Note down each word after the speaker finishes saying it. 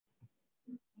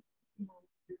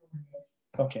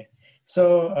Okay,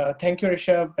 so thank you,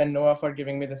 Rishabh and Noah, for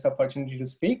giving me this opportunity to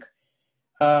speak.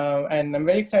 And I'm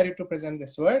very excited to present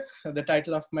this work. The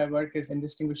title of my work is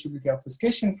Indistinguishability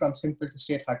Obfuscation from Simple to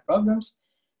State Hard Problems,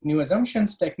 New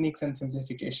Assumptions, Techniques, and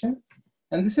Simplification.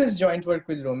 And this is joint work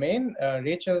with Romain,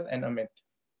 Rachel, and Amit.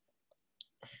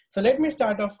 So let me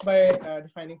start off by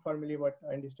defining formally what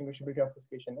indistinguishability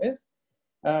obfuscation is.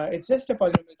 It's just a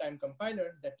polynomial time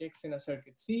compiler that takes in a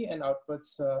circuit C and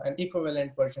outputs an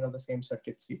equivalent version of the same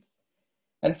circuit C.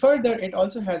 And further, it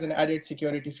also has an added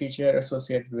security feature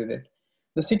associated with it.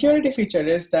 The security feature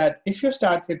is that if you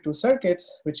start with two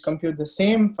circuits which compute the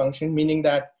same function, meaning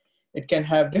that it can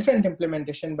have different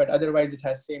implementation, but otherwise it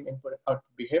has same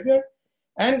input-output behavior,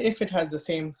 and if it has the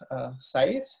same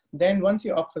size, then once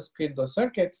you obfuscate those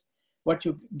circuits, what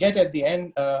you get at the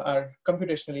end are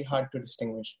computationally hard to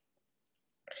distinguish.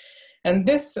 And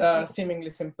this seemingly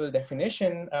simple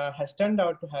definition has turned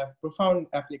out to have profound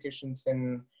applications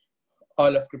in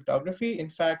all of cryptography. In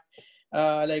fact,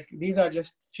 like these are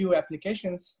just few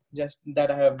applications just that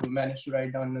I have managed to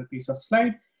write down on a piece of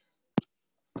slide.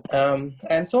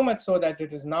 And so much so that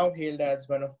it is now hailed as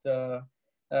one of the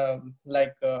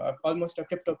almost a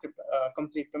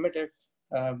complete primitive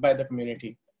by the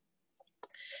community.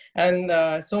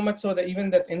 And so much so that even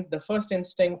that in the first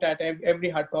instinct at every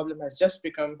hard problem has just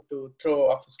become to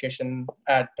throw obfuscation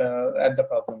at the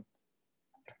problem.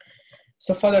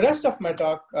 So for the rest of my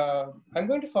talk, I'm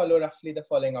going to follow roughly the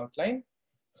following outline.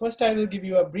 First, I will give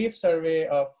you a brief survey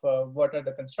of what are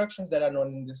the constructions that are known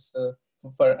in this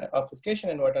for obfuscation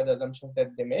and what are the assumptions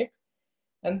that they make.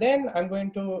 And then I'm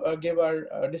going to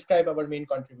describe our main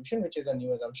contribution, which is a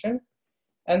new assumption.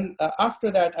 And after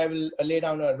that, I will lay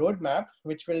down a roadmap,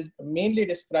 which will mainly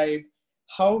describe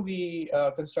how we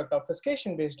construct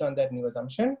obfuscation based on that new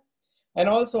assumption. And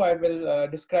also I will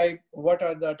describe what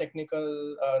are the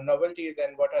technical novelties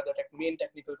and what are the main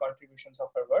technical contributions of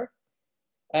our work.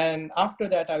 And after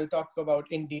that, I will talk about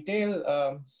in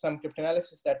detail some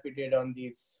cryptanalysis that we did on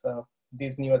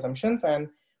these new assumptions, and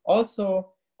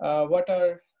also what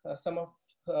are some of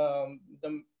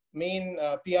the main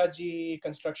PRG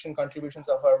construction contributions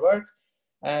of our work.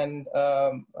 And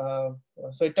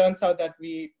so it turns out that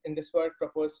we, in this work,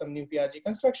 propose some new PRG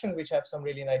constructions which have some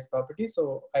really nice properties.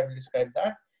 So I will describe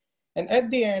that. And at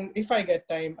the end, if I get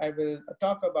time, I will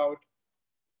talk about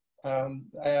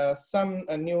some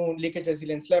new leakage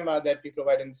resilience lemma that we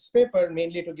provide in this paper,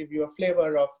 mainly to give you a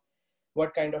flavor of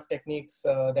what kind of techniques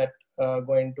that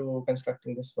go into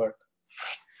constructing this work.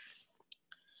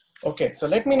 Okay, so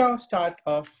let me now start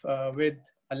off with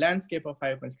a landscape of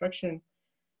IO construction.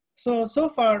 So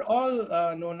far,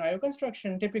 all known IO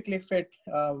construction typically fit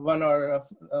one of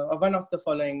the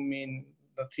following main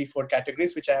 3-4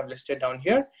 categories, which I have listed down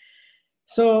here.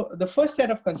 So the first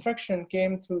set of construction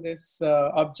came through this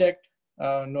object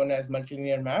known as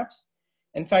multilinear maps.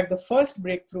 In fact, the first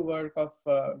breakthrough work of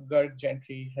Gerg,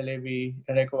 Gentry, Halevi,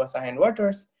 Rekova, Sahai, and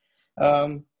Waters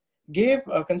gave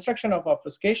a construction of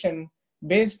obfuscation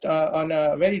based on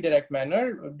a very direct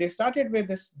manner. They started with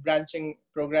this branching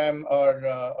program,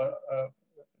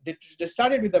 they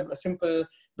started with a simple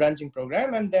branching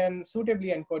program and then suitably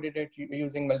encoded it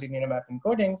using multilinear map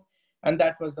encodings. And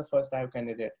that was the first IO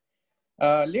candidate.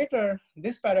 Later,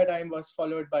 this paradigm was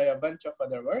followed by a bunch of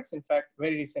other works, in fact,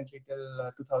 very recently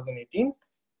till 2018.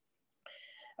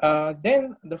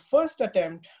 Then the first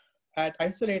attempt at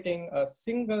isolating a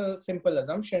single simple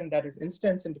assumption that is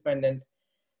instance independent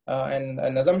and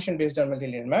an assumption based on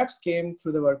multilinear maps came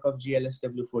through the work of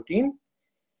GLSW14.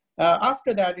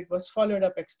 After that, it was followed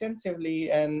up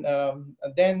extensively, and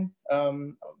then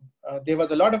there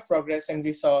was a lot of progress, and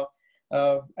we saw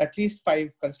at least 5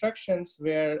 constructions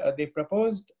where they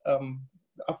proposed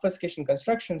obfuscation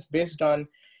constructions based on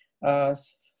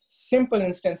simple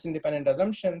instance independent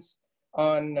assumptions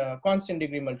on constant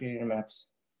degree multilinear maps.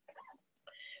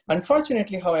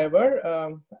 Unfortunately,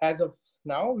 however, as of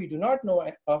now, we do not know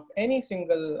of any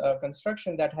single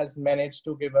construction that has managed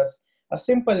to give us a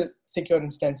simple secure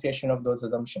instantiation of those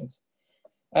assumptions.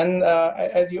 And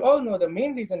as you all know, the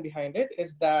main reason behind it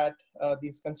is that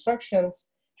these constructions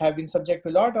have been subject to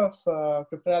a lot of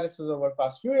cryptanalysis over the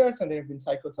past few years, and there have been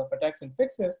cycles of attacks and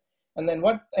fixes. And then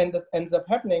what ends up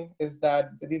happening is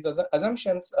that these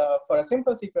assumptions for a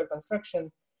simple secure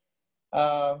construction,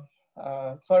 for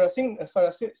a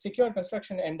secure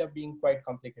construction end up being quite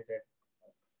complicated.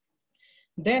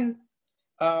 Then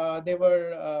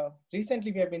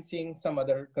recently we have been seeing some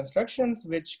other constructions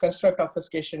which construct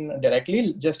obfuscation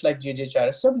directly, just like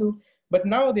GHRSW, but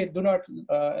now they do not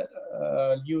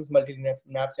use multilinear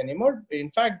maps anymore. In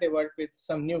fact, they work with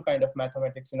some new kind of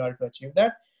mathematics in order to achieve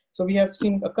that. So we have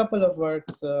seen a couple of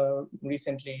works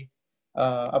recently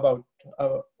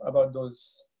about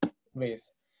those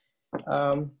ways.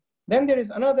 Then there is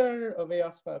another way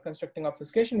of constructing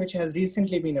obfuscation, which has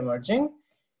recently been emerging.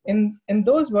 In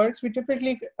those works, we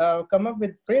typically come up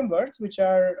with frameworks which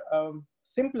are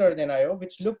simpler than I/O,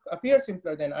 which appear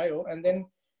simpler than I/O, and then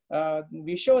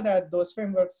we show that those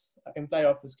frameworks imply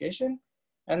obfuscation,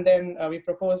 and then we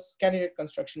propose candidate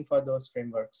construction for those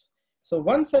frameworks. So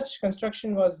one such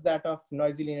construction was that of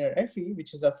noisy linear FE,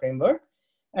 which is a framework.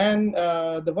 And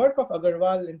the work of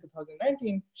Agarwal in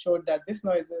 2019 showed that this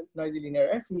noisy linear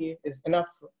FE is enough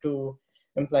to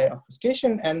imply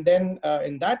obfuscation. And then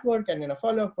in that work and in a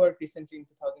follow-up work recently in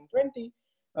 2020,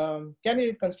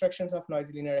 candidate constructions of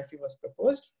noisy linear FE was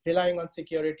proposed, relying on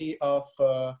security of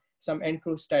some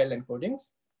n-true style encodings.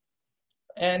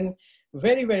 And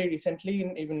very, very recently,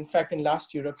 in fact, in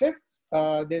last Eurocrypt,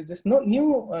 there's this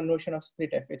new notion of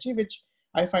split FHE, which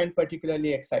I find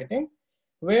particularly exciting,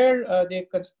 where they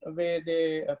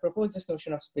proposed this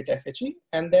notion of split FHE,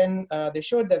 and then they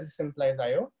showed that this implies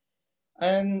I/O.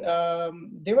 And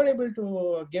they were able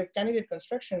to give candidate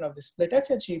construction of the split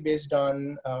FHE based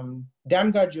on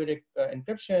Damgard-Jurek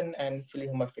encryption and fully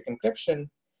homomorphic encryption.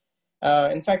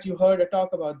 In fact, you heard a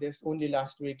talk about this only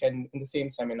last week and in the same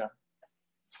seminar.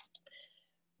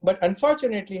 But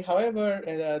unfortunately,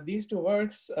 however, these two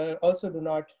works also do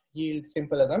not yield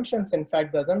simple assumptions. In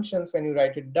fact, the assumptions, when you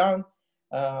write it down,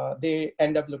 they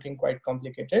end up looking quite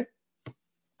complicated.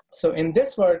 So in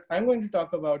this work, I'm going to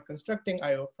talk about constructing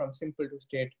I/O from simple to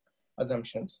state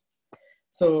assumptions.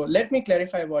 So let me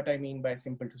clarify what I mean by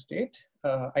simple to state.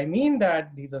 I mean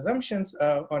that these assumptions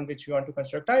on which we want to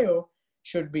construct I/O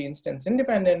should be instance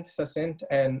independent, succinct,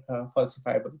 and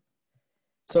falsifiable.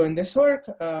 So in this work,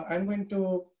 I'm going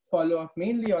to follow up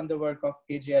mainly on the work of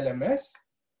AJLMS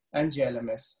and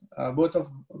JLMS, both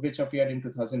of which appeared in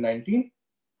 2019.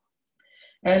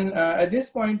 And at this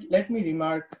point, let me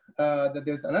remark that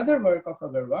there's another work of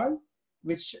Agarwal,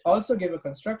 which also gave a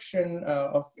construction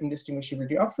of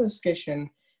indistinguishability obfuscation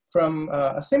from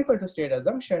a simple to state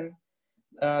assumption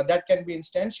that can be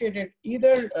instantiated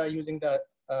either using the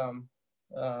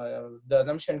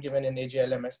assumption given in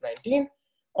AJLMS 19,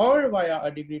 or via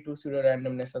a degree 2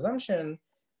 pseudorandomness assumption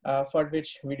for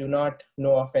which we do not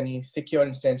know of any secure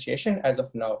instantiation as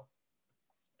of now.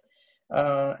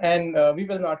 And we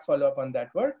will not follow up on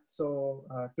that work. So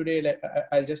today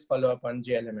I'll just follow up on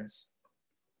JLMS.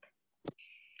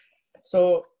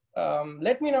 So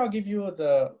let me now give you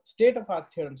the state of our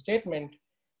theorem statement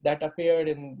that appeared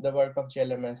in the work of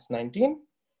JLMS 19.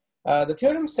 The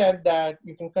theorem said that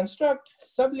you can construct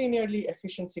sublinearly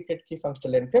efficient secret key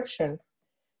functional encryption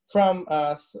from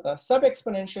a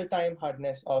sub-exponential time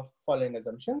hardness of following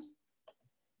assumptions.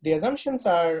 The assumptions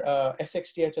are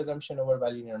SXTH assumption over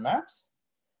bilinear maps,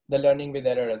 the learning with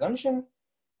error assumption,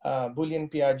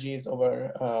 Boolean PRGs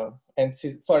over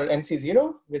for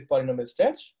NC0 with polynomial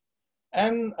stretch,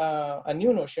 and a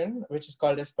new notion which is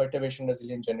called as perturbation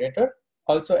resilient generator,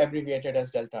 also abbreviated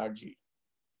as delta RG.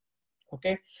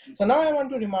 Okay, so now I want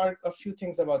to remark a few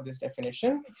things about this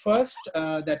definition. First,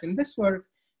 that in this work,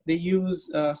 they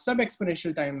use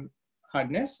sub-exponential time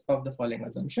hardness of the following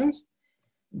assumptions.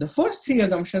 The first three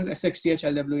assumptions, SXTH,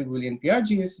 LW, Boolean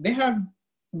PRGs, they have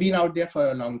been out there for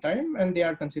a long time and they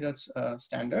are considered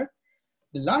standard.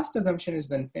 The last assumption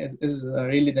is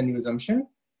really the new assumption.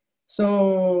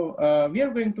 So we are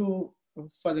going to,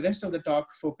 for the rest of the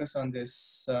talk, focus on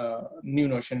this new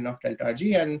notion of delta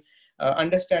RG and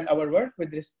understand our work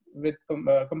with this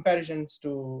comparisons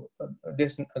to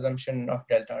this assumption of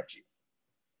delta RG.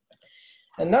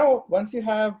 And now, once you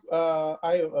have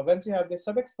this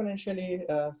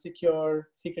sub-exponentially secure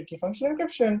secret key functional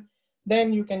encryption,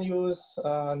 then you can use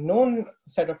a known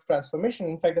set of transformations,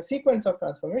 in fact, a sequence of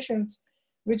transformations,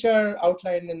 which are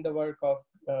outlined in the work of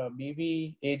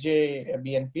BV, AJ,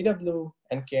 BNPW,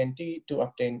 and KNT to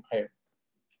obtain I/O.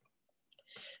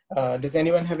 Does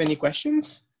anyone have any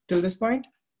questions till this point?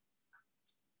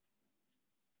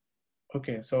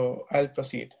 Okay, so I'll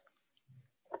proceed.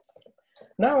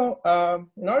 Now,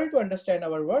 in order to understand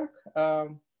our work,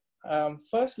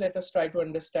 first let us try to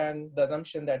understand the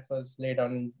assumption that was laid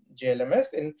on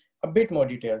JLMS in a bit more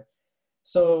detail.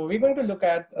 So we're going to look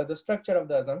at the structure of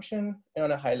the assumption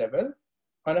on a high level.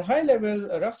 On a high level,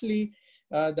 roughly,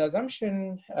 the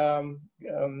assumption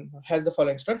has the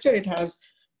following structure. It has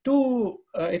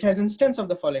instance of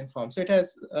the following form. So it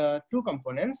has two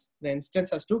components. The instance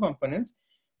has two components.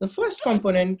 The first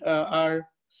component are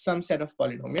some set of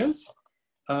polynomials.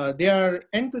 They are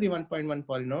n to the 1.1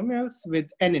 polynomials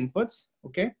with n inputs,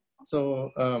 okay?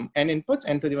 So n inputs,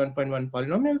 n to the 1.1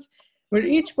 polynomials, where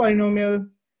each polynomial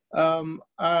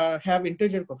have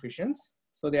integer coefficients.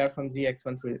 So they are from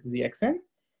zx1 through zxn,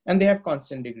 and they have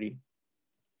constant degree.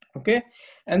 Okay,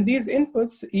 and these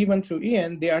inputs, e1 through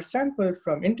en, they are sampled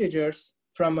from integers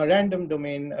from a random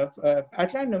domain of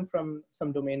at random from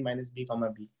some domain minus b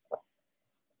comma b.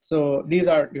 So these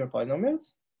are your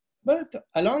polynomials. But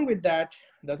along with that,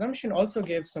 the assumption also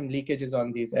gives some leakages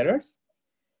on these errors,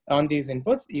 on these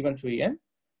inputs, e1 through en.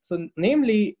 So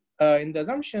namely, in the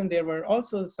assumption, there were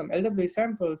also some LW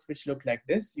samples which look like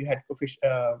this. You had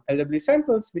LW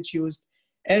samples which used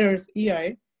errors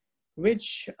ei,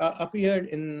 which appeared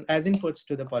as inputs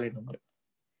to the polynomial.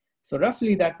 So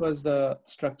roughly that was the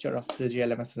structure of the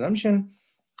GLMS assumption.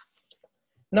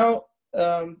 Now,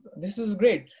 this is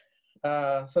great.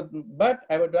 But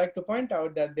I would like to point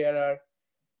out that there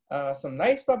are some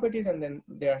nice properties, and then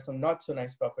there are some not so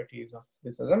nice properties of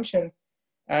this assumption.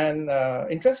 And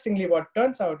interestingly, what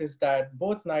turns out is that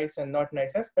both nice and not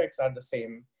nice aspects are the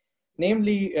same.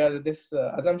 Namely, this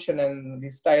assumption and the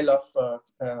style of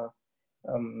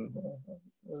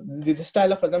the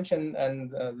style of assumption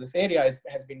and this area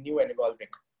has been new and evolving.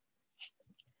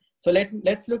 So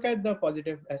let's look at the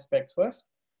positive aspects first.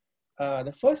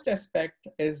 The first aspect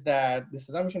is that this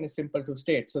assumption is simple to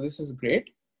state. So this is great.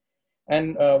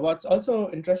 And what's also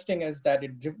interesting is that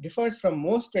it differs from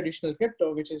most traditional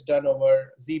crypto, which is done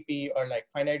over ZP or like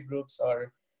finite groups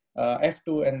or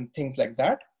F2 and things like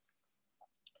that.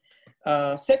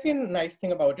 Second nice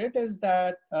thing about it is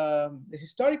that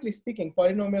historically speaking,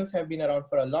 polynomials have been around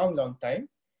for a long, long time.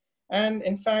 And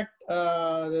in fact,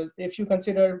 if you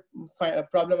consider a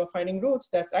problem of finding roots,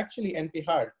 that's actually NP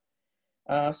hard.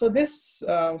 So this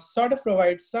sort of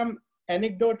provides some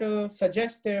anecdotal,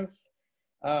 suggestive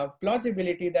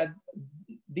plausibility that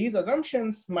these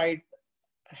assumptions might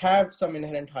have some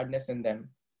inherent hardness in them.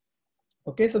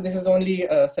 Okay, so this is only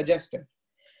suggestive.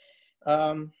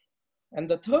 And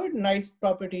the third nice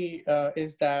property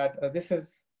is that this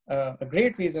is a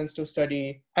great reason to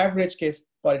study average case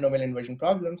polynomial inversion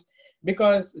problems,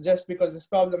 because this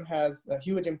problem has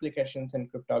huge implications in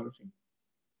cryptography.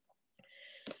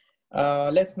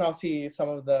 Let's now see some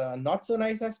of the not so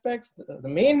nice aspects. The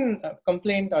main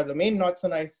complaint or the main not so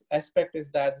nice aspect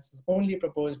is that this was only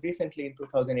proposed recently in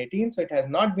 2018, so it has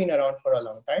not been around for a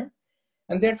long time.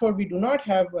 And therefore, we do not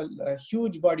have a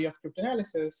huge body of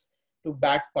cryptanalysis to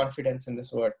back confidence in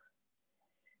this work.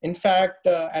 In fact,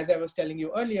 as I was telling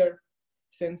you earlier,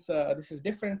 since this is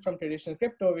different from traditional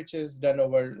crypto, which is done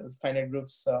over finite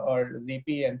groups or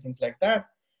ZP and things like that,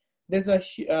 there's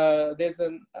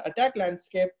an attack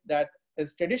landscape that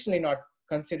is traditionally not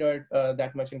considered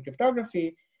that much in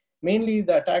cryptography, mainly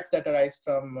the attacks that arise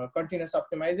from continuous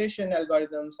optimization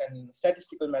algorithms and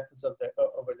statistical methods of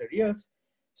over the reals.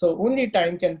 So only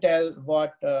time can tell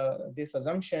what how this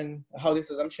assumption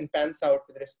pans out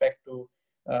with respect to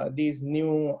these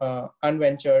new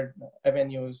unventured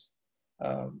avenues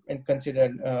and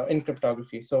considered in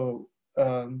cryptography. So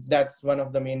that's one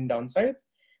of the main downsides.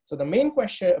 So the main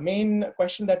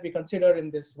question that we consider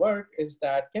in this work is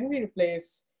that, can we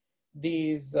replace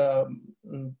these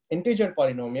integer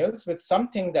polynomials with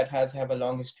something that have a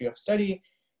long history of study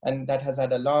and that has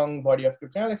had a long body of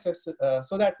cryptanalysis,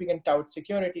 so that we can tout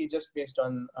security just based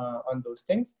on those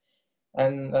things.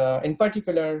 And in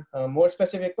particular, more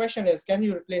specific question is, can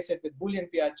you replace it with Boolean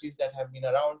PRGs that have been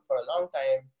around for a long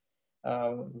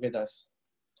time with us?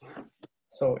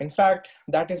 So in fact,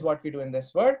 that is what we do in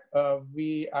this work.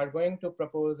 We are going to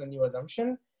propose a new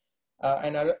assumption.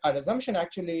 And our assumption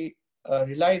actually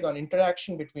relies on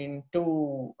interaction between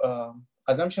two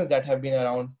assumptions that have been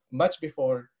around much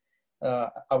before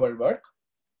our work.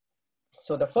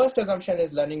 So the first assumption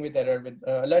is learning with error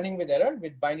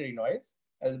with binary noise,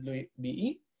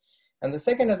 LWBE. And the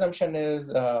second assumption is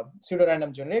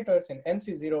pseudorandom generators in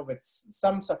NC0 with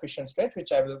some sufficient stretch,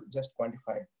 which I will just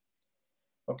quantify.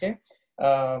 Okay.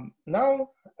 Now,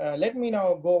 let me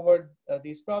now go over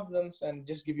these problems and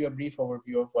just give you a brief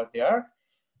overview of what they are.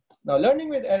 Now, learning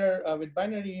with error with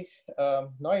binary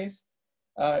noise,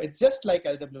 it's just like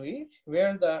LWE,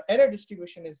 where the error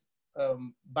distribution is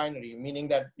binary, meaning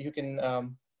that you can,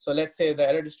 so let's say the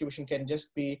error distribution can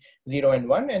just be 0 and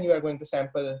 1, and you are going to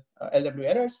sample LW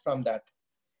errors from that.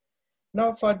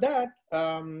 Now, for that,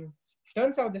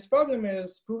 turns out this problem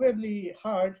is provably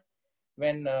hard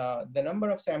when the number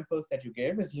of samples that you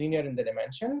give is linear in the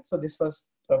dimension. So this was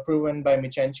proven by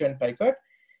Michencho and Peikert,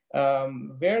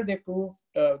 where they proved,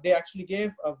 they actually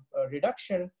gave a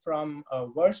reduction from a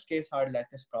worst case hard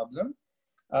lattice problem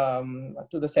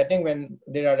to the setting when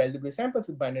there are LW samples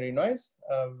with binary noise,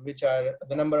 which are,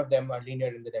 the number of them are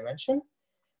linear in the dimension.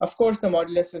 Of course, the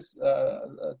modulus is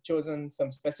chosen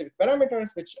some specific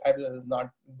parameters, which I will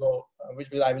not go,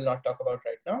 I will not talk about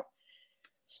right now.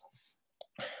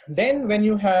 Then when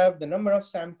you have the number of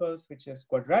samples, which is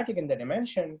quadratic in the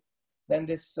dimension, then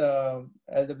this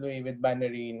LWE with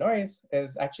binary noise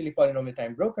is actually polynomial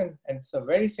time broken. And it's a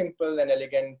very simple and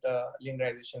elegant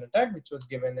linearization attack, which was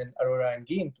given in Aurora and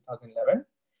Gee in 2011.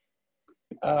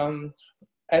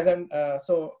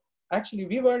 So actually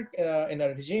we work in a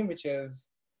regime which is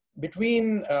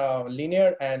between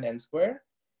linear and n square.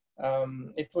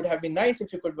 It would have been nice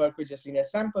if you could work with just linear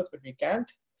samples, but we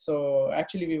can't. So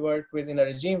actually we work within a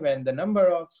regime when the number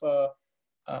of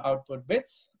output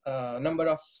bits, number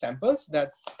of samples,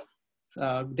 that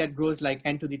grows like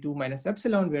n to the 2 minus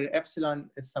epsilon, where epsilon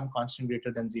is some constant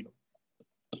greater than 0.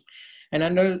 And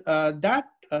under that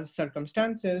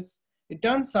circumstances, it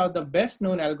turns out the best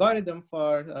known algorithm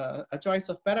for a choice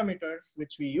of parameters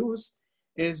which we use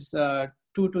is 2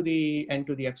 to the n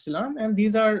to the epsilon. And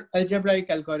these are algebraic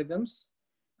algorithms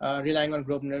relying on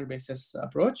Grosvenor basis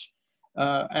approach.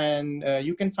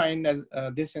 You can find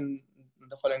this in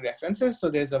the following references. So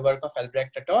there's a work of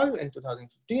Albrecht et al. In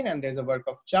 2015, and there's a work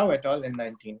of Chow et al. In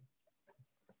 19.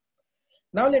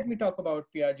 Now let me talk about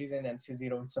PRGs in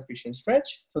NC0 with sufficient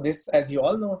stretch. So this, as you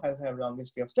all know, has a long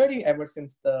history of study ever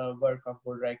since the work of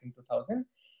Goldreich in 2000.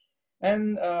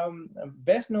 And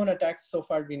best known attacks so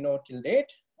far we know till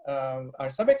date are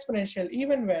sub-exponential,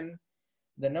 even when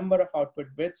the number of output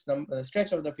bits, the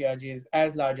stretch of the PRG is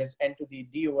as large as n to the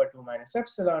d over 2 minus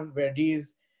epsilon, where d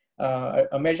is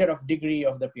a measure of degree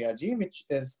of the PRG, which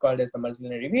is called as the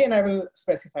multilinear degree. And I will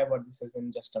specify what this is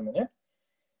in just a minute.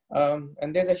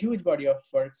 And there's a huge body of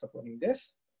work supporting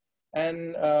this.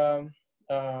 And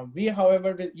we,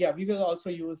 however, we will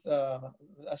also use a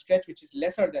stretch which is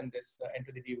lesser than this n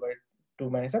to the d over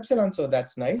 2 minus epsilon. So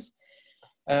that's nice.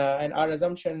 And our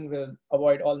assumption will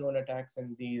avoid all known attacks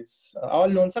in these, all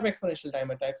known sub-exponential time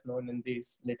attacks known in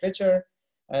this literature,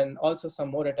 and also some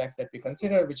more attacks that we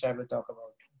consider, which I will talk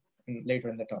about later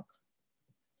in the talk.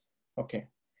 Okay,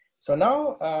 so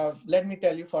now let me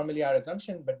tell you formally our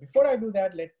assumption, but before I do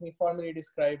that, let me formally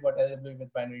describe what LWE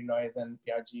with binary noise and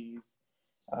PRGs,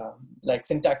 like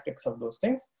syntactics of those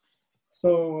things.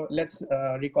 So let's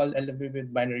recall LWE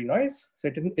with binary noise.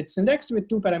 So it's indexed with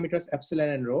 2 parameters, epsilon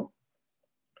and rho.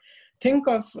 Think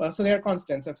of, so they are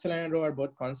constants, epsilon and rho are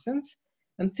both constants.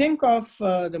 And think of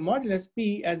the modulus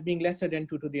P as being lesser than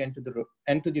 2 to the n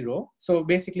to the rho. So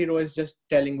basically rho is just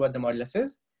telling what the modulus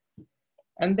is.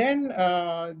 And then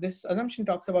this assumption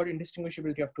talks about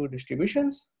indistinguishability of two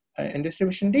distributions. In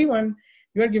distribution D1,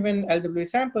 you are given LWE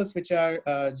samples, which are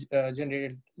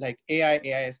generated like AI,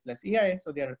 AIS plus EI.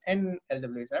 So there are n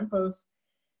LWE samples.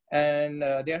 And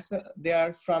they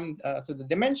are from, so the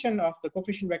dimension of the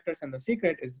coefficient vectors and the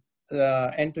secret is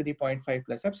n to the 0.5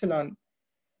 plus epsilon.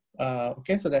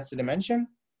 Okay, so that's the dimension.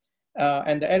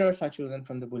 And the errors are chosen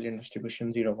from the Boolean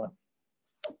distribution 0, 1.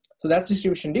 So that's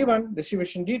distribution D1.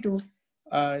 Distribution D2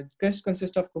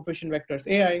 consists of coefficient vectors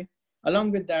AI.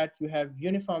 Along with that, you have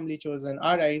uniformly chosen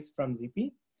RIs from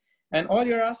ZP. And all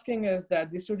you're asking is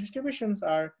that these two distributions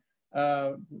are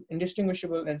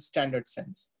indistinguishable in standard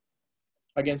sense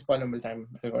against polynomial time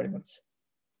algorithms.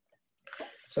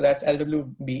 So that's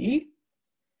LWBE.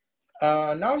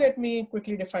 Now let me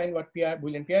quickly define what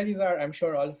Boolean PRGs are. I'm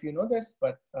sure all of you know this,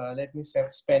 but let me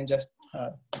spend just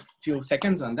a few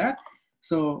seconds on that.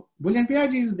 So Boolean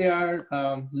PRGs, they are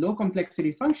low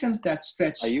complexity functions that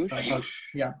stretch. Aayush,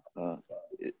 yeah.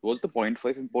 Was the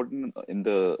 0.5 important in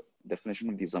the definition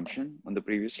of the assumption on the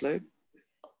previous slide?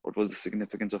 What was the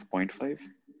significance of 0.5?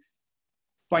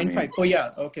 0.5. Oh yeah.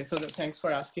 Okay. So thanks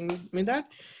for asking me that.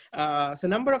 So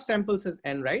number of samples is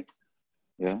n, right?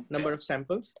 Yeah. Number of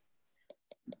samples.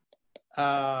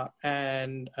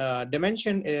 And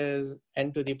dimension is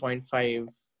n to the 0.5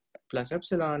 plus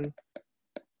epsilon.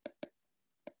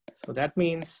 So that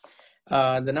means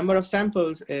the number of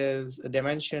samples is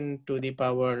dimension to the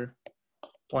power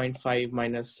 0.5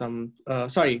 minus some,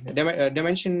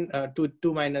 dimension to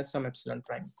 2 minus some epsilon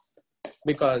prime.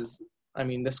 Because, I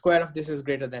mean, the square of this is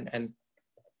greater than n.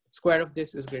 Square of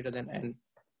this is greater than n.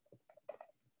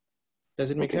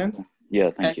 Does it make sense?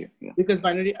 Yeah, thank you. Yeah. Because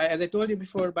binary, as I told you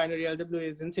before, binary LW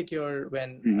is insecure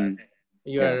when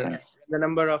the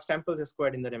number of samples is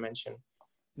squared in the dimension.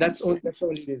 That's the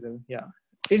only reason. Yeah.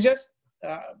 It's just,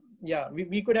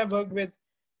 we could have worked with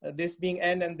this being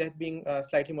n and that being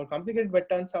slightly more complicated, but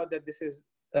turns out that this is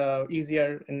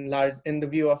easier in the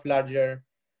view of larger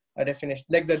definition.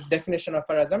 Like the definition of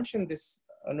our assumption, this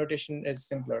notation is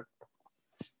simpler.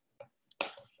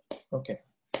 Okay.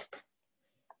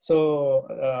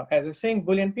 So as I was saying,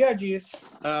 Boolean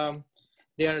PRGs,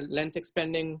 they are length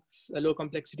expanding low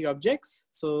complexity objects.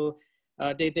 So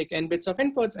they take n bits of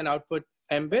inputs and output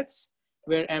m bits.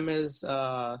 where m is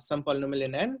some polynomial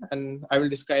in n, and I will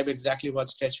describe exactly what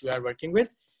stretch we are working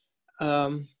with.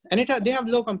 And they have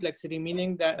low complexity,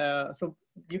 meaning that so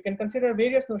you can consider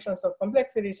various notions of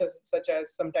complexity, such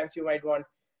as sometimes you might want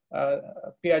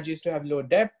PRGs to have low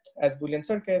depth as Boolean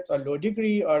circuits, or low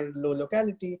degree, or low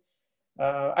locality.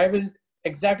 I will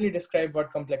exactly describe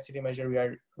what complexity measure we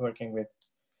are working with.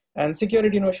 And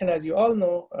security notion, as you all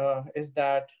know, is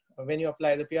that when you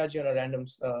apply the PRG on a random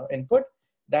input,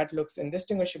 that looks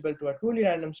indistinguishable to a truly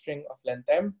random string of length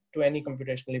m to any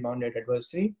computationally bounded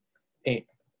adversary A.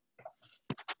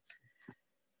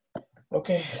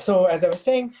 Okay, so as I was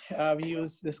saying, we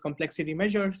use this complexity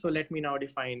measure. So let me now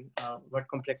define what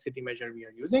complexity measure we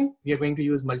are using. We are going to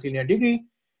use multilinear degree.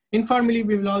 Informally,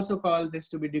 we will also call this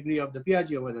to be degree of the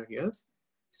PRG over the years.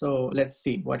 So let's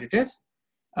see what it is.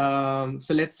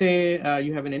 So let's say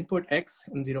you have an input x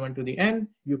in 0, 1 to the n.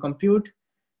 You compute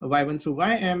y1 through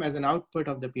ym as an output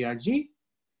of the PRG.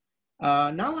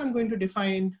 Now I'm going to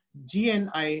define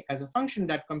gni as a function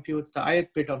that computes the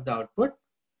ith bit of the output.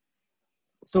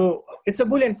 So it's a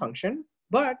Boolean function,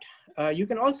 but you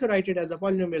can also write it as a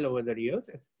polynomial over the reals.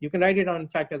 You can write it in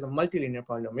fact as a multilinear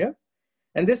polynomial.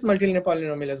 And this multilinear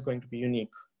polynomial is going to be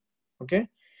unique, okay?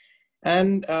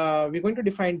 And we're going to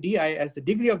define di as the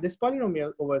degree of this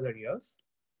polynomial over the reals.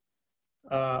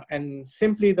 And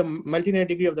simply the multilinear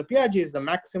degree of the PRG is the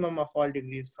maximum of all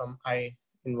degrees from I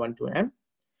in 1 to m.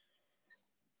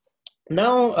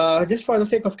 Now, just for the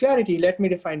sake of clarity, let me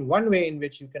define one way in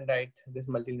which you can write these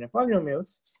multilinear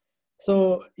polynomials.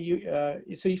 So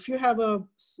if you have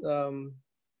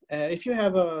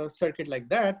a circuit like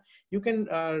that, you can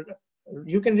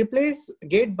replace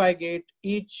gate by gate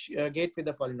each gate with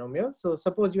a polynomial. So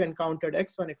suppose you encountered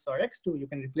x1 XOR x2, you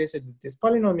can replace it with this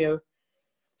polynomial.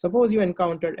 Suppose you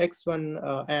encountered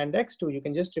x1 and x2, you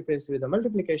can just replace it with a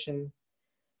multiplication.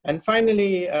 And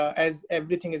finally, as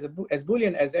everything is as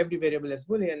Boolean, as every variable is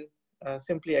Boolean,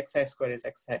 simply xi square is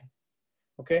xi.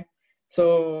 Okay,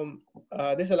 so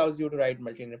this allows you to write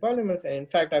multilinear polynomials. And in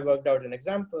fact, I worked out an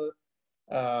example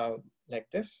like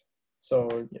this.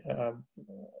 So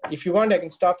if you want, I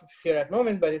can stop here at the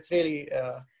moment, but it's really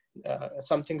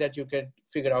something that you could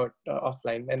figure out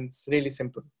offline, and it's really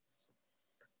simple.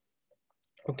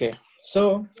 Okay,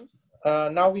 so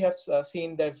now we have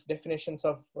seen the definitions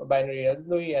of binary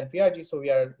LWE and PRG, so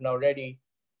we are now ready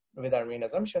with our main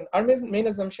assumption. Our main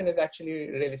assumption is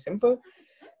actually really simple,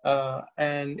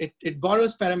 and it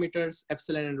borrows parameters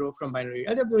epsilon and rho from binary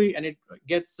LWE, and it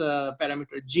gets a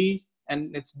parameter g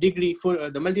and its degree for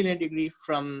the multilinear degree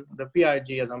from the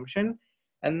PRG assumption.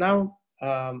 And now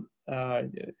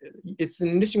it's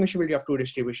an indistinguishability of two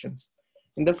distributions.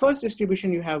 In the first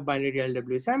distribution, you have binary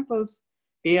LWE samples,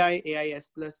 AI, AIS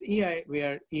plus EI,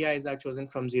 where EIs are chosen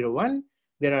from 0, 1.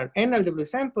 There are n LW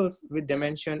samples with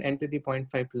dimension n to the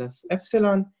 0.5 plus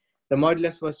epsilon. The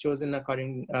modulus was chosen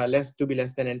according to be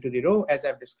less than n to the rho, as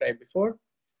I've described before.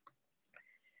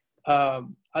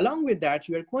 Along with that,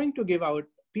 you are going to give out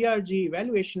PRG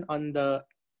evaluation on the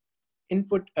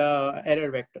input error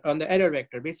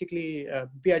vector. Basically,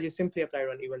 PRG is simply applied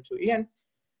on E1 through En.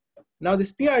 Now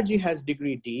this PRG has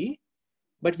degree D,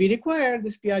 but we require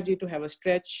this PRG to have a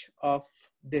stretch of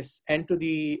this n to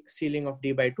the ceiling of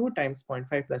d by 2 times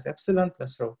 0.5 plus epsilon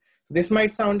plus rho. So this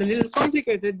might sound a little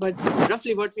complicated, but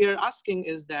roughly what we are asking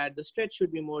is that the stretch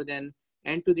should be more than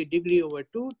n to the degree over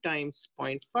 2 times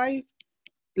 0.5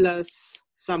 plus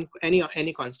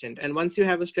any constant. And once you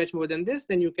have a stretch more than this,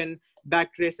 then you can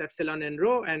backtrace epsilon and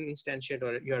rho and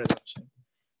instantiate your assumption.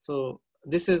 So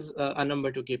this is a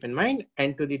number to keep in mind,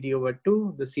 n to the d over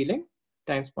 2, the ceiling,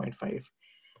 times 0.5.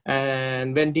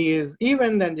 And when d is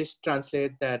even, then just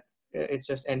translate that it's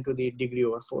just n to the degree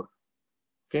over 4.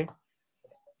 Okay.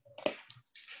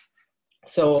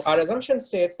 So our assumption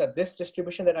states that this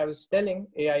distribution that I was telling,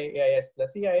 AI, AIS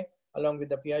plus EI, along with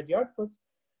the PRG outputs,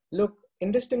 look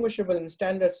indistinguishable in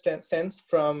standard sense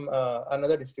from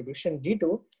another distribution,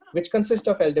 D2, which consists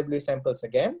of LW samples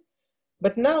again.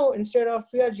 But now, instead of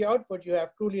PRG output, you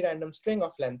have truly random string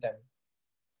of length n.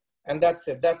 And that's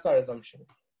it. That's our assumption.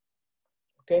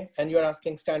 Okay, and you're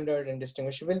asking standard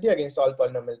indistinguishability against all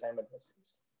polynomial time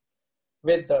adversaries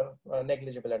with the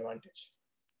negligible advantage.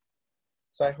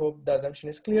 So I hope the assumption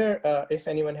is clear. If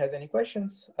anyone has any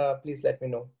questions, please let me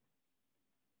know.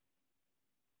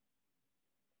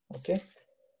 Okay,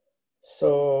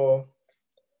 so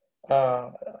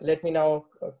let me now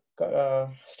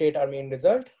state our main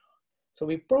result. So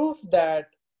we proved that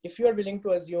if you are willing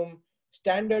to assume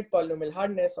standard polynomial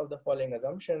hardness of the following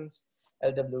assumptions,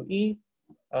 LWE,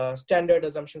 standard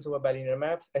assumptions over bilinear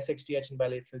maps, SXDH and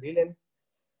bilateral Boolean,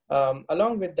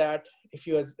 Along with that, if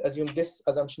you assume this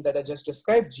assumption that I just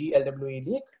described, GLWE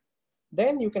leak,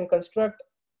 then you can construct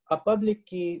a public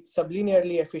key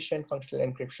sublinearly efficient functional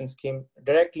encryption scheme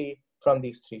directly from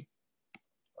these three.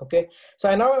 Okay,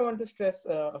 so now I want to stress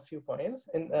a few points,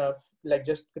 in, like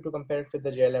just to compare it with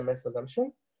the JLMS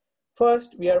assumption.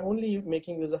 First, we are only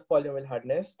making use of polynomial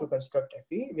hardness to construct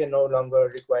FE. We are no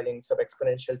longer requiring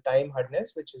sub-exponential time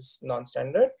hardness, which is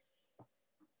non-standard.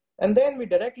 And then we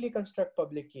directly construct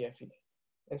public key FE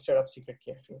instead of secret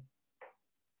key FE.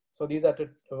 So these are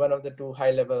one of the two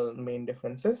high-level main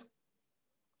differences.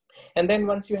 And then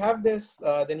once you have this,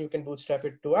 then you can bootstrap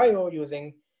it to IO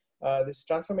using this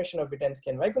transformation of Vitensky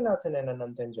and Vaikunathan and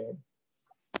Anant and Jain.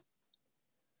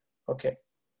 Okay.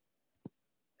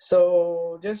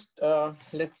 So just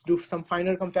let's do some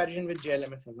final comparison with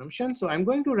JLMS assumption. So I'm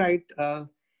going to write,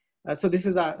 so this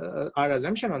is our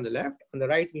assumption on the left. On the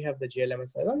right, we have the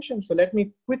JLMS assumption. So let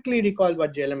me quickly recall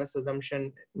what JLMS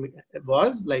assumption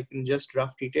was, like in just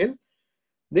rough detail.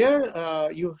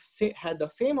 There, you had the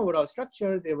same overall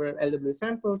structure. There were LW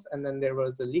samples, and then there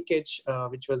was a leakage,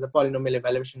 which was a polynomial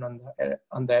evaluation on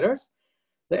the errors.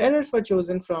 The errors were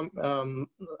chosen from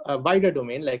a wider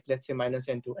domain, like let's say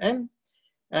 -n to n.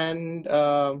 And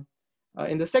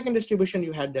in the second distribution,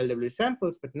 you had the LW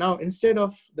samples, but now instead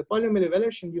of the polynomial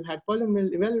evaluation, you had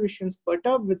polynomial evaluations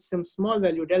perturbed with some small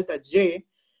value delta J,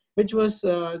 which was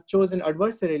chosen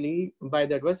adversarially by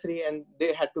the adversary, and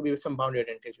they had to be some bounded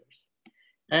integers.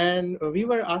 And we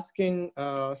were asking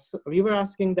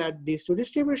that these two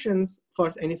distributions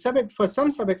for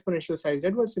some sub-exponential size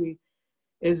adversary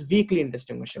is weakly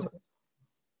indistinguishable.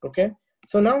 Okay.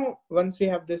 So now, once we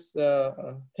have this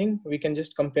thing, we can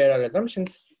just compare our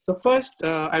assumptions. So first,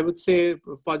 I would say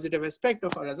positive aspect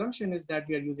of our assumption is that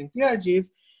we are using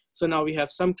PRGs. So now we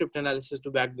have some cryptanalysis to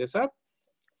back this up.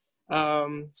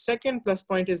 Second plus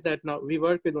point is that now we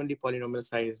work with only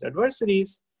polynomial-sized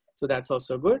adversaries. So that's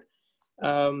also good.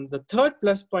 The third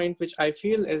plus point, which I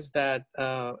feel, is that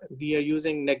we are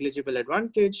using negligible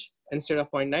advantage instead of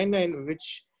 0.99,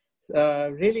 which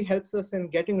really helps us in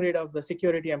getting rid of the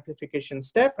security amplification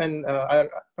step, and our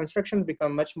constructions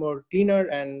become much more cleaner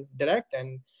and direct,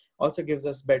 and also gives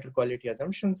us better quality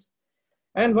assumptions.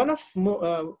 And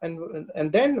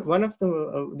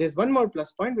there's one more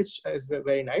plus point, which is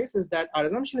very nice, is that our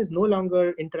assumption is no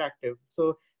longer interactive.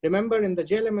 So remember, in the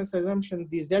JLMS assumption,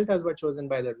 these deltas were chosen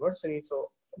by the adversary. So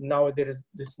now there is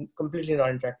this completely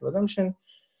non-interactive assumption.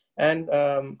 And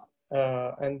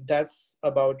that's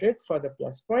about it for the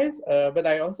plus points. But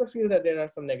I also feel that there are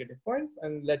some negative points,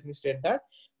 and let me state that.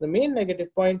 The main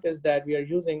negative point is that we are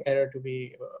using error to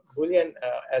be Boolean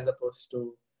as opposed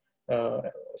to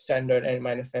standard n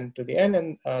minus n to the n,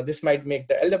 and this might make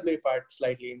the LW part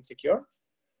slightly insecure.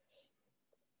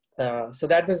 So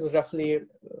that is roughly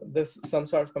some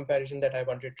sort of comparison that I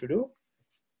wanted to do.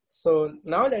 So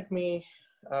now let me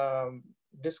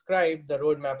describe the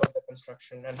roadmap of the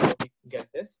construction and how we get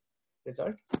this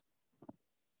result.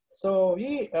 So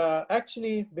we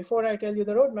actually, before I tell you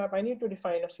the roadmap, I need to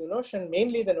define a few notions,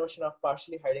 mainly the notion of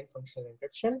partially hiding functional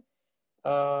encryption.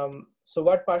 So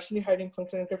what partially hiding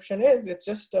functional encryption is, it's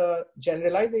just a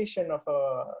generalization of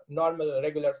a normal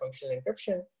regular functional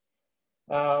encryption,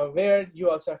 where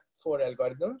you also have 4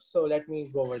 algorithms. So let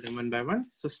me go over them one by one.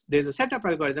 So there's a setup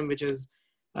algorithm, which is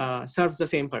serves the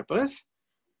same purpose.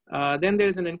 Then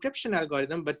there's an encryption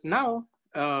algorithm, but now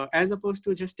as opposed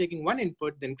to just taking one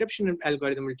input, the encryption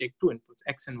algorithm will take 2 inputs,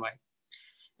 X and Y.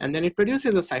 And then it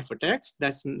produces a ciphertext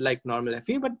that's like normal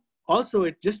FE, but also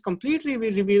it just completely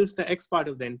reveals the X part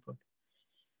of the input.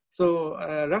 So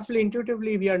roughly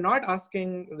intuitively, we are not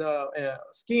asking the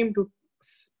scheme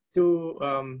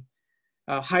to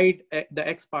hide the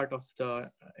X part of the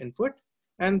input.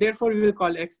 And therefore, we will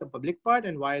call X the public part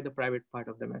and Y the private part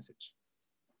of the message.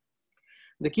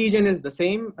 The keygen is the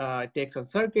same. It takes a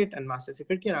circuit and master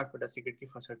secret key and output a secret key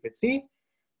for circuit C.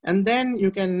 And then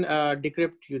you can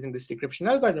decrypt using this decryption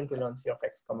algorithm to learn C of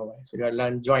X, Y. So you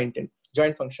learn joint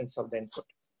functions of the input.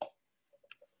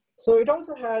 So it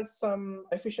also has some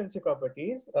efficiency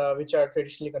properties, which are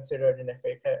traditionally considered in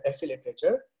FE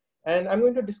literature. And I'm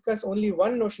going to discuss only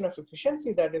one notion of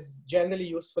efficiency that is generally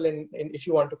useful in if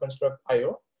you want to construct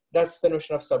IO. That's the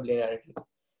notion of sublinearity.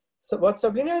 So what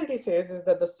sublinearity says is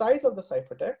that the size of the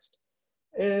ciphertext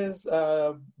is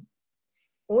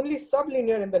only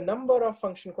sublinear in the number of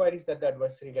function queries that the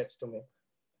adversary gets to make.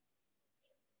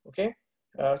 Okay,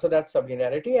 so that's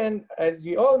sublinearity. And as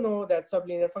we all know, that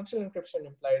sublinear functional encryption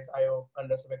implies IO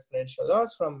under some exponential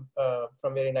laws from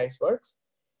very nice works.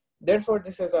 Therefore,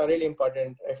 this is a really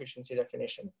important efficiency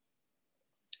definition.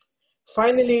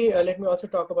 Finally, let me also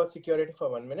talk about security for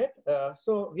 1 minute.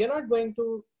 So we are not going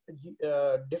to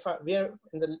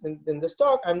in this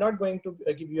talk, I'm not going to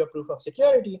give you a proof of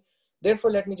security.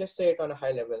 Therefore, let me just say it on a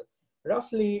high level.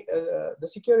 Roughly, the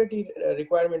security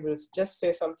requirement will just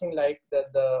say something like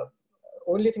that the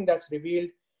only thing that's revealed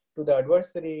to the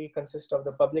adversary consists of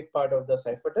the public part of the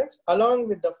ciphertext, along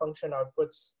with the function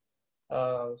outputs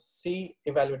C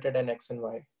evaluated and X and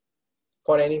Y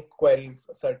for any queries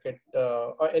circuit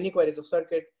or any queries of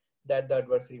circuit that the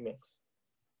adversary makes.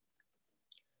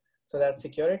 So that's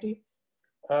security.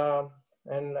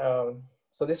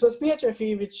 So this was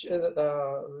PHFE, which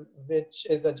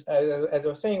is, as I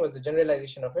was saying, was the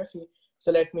generalization of FE.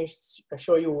 So let me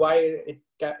show you why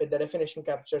the definition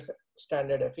captures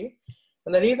standard FE.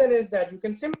 And the reason is that you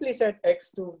can simply set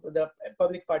X to the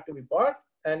public part to be bought.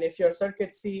 And if your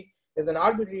circuit C is an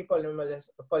arbitrary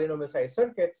polynomial size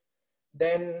circuits,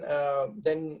 then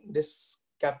this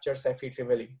captures FE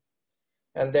trivially.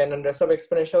 And then under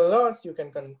sub-exponential laws, you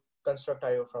can construct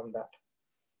IO from that.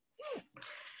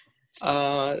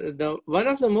 One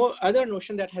of the other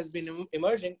notion that has been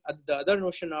emerging, the other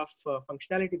notion of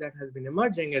functionality that has been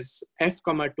emerging is F,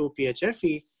 2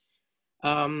 PHFE,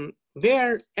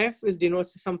 where F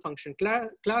denotes some function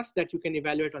class that you can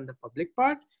evaluate on the public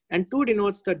part, and 2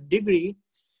 denotes the degree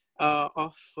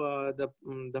of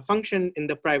the function in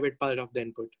the private part of the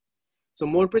input. So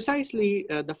more precisely,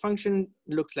 the function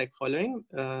looks like following,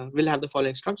 will have the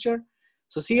following structure.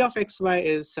 So C of xy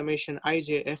is summation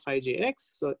ij fij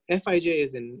x. So fij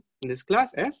is in this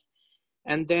class F,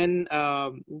 and then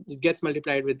it gets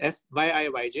multiplied with fyi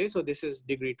yj. So this is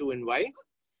degree 2 in y.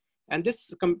 And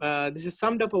this is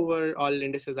summed up over all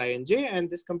indices I and j, and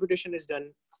this computation is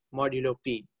done modulo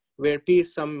p, where p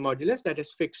is some modulus that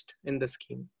is fixed in the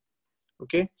scheme.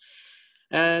 Okay.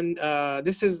 And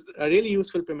this is a really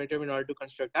useful primitive in order to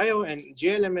construct IO, and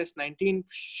JLMS 19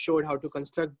 showed how to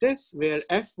construct this, where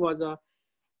F was a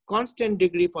constant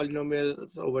degree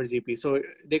polynomials over ZP. So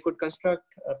they could construct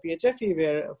a PHFE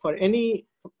where for any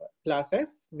class F,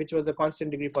 which was a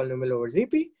constant degree polynomial over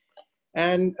ZP,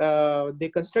 and they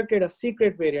constructed a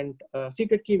secret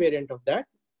key variant of that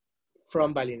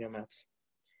from bilinear maps.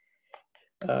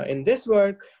 In this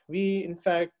work, we in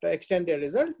fact extend their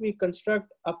result. We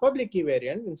construct a public key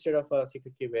variant instead of a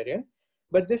secret key variant.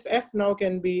 But this F now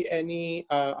can be any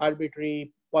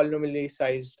arbitrary polynomially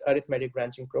sized arithmetic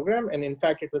branching program. And in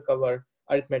fact, it will cover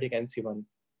arithmetic NC1.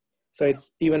 So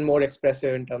it's even more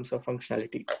expressive in terms of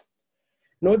functionality.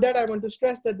 Note that I want to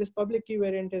stress that this public key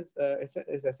variant is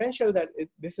essential, that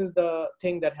this is the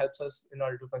thing that helps us in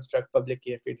order to construct public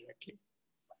key FE directly.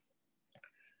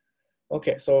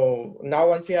 Okay, so now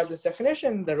once you have this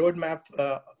definition, the roadmap,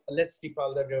 let's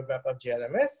recall the roadmap of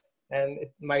JLMS, and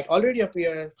it might already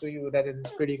appear to you that it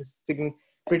is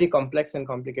pretty complex and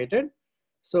complicated.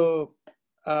 So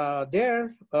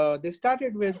they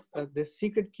started with this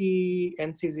secret key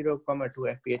NC0, 2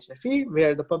 FPHFE,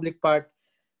 where the public part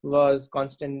was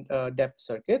constant depth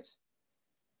circuits.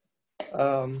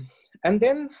 And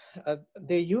then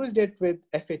they used it with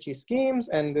FHE schemes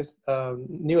and this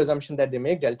new assumption that they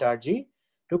make, delta RG,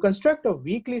 to construct a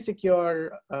weakly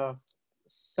secure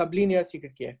sublinear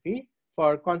secret key FE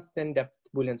for constant depth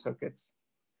Boolean circuits.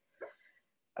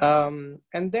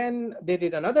 And then they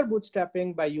did another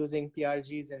bootstrapping by using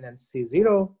PRGs in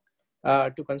NC0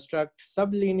 to construct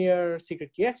sublinear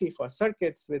secret key FE for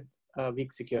circuits with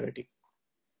weak security.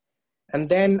 And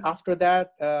then after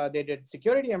that, they did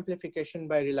security amplification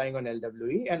by relying on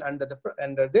LWE. And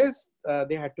under this,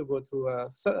 they had to go through a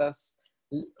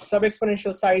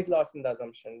sub-exponential size loss in the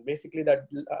assumption. Basically, the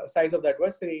size of the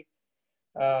adversary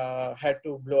had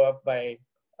to blow up by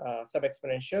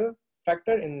sub-exponential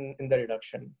factor in the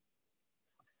reduction.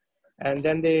 And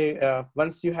then they,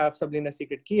 once you have sublinear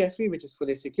secret key FE, which is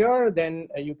fully secure, then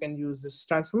you can use this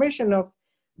transformation of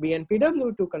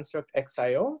BNPW to construct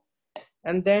XIO.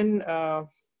 And then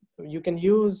you can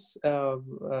use a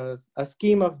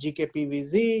scheme of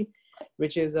GKPVZ,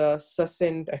 which is a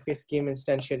succinct FE scheme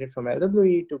instantiated from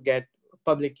LWE to get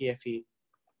public key FE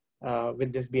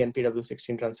with this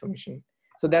BNPW16 transformation.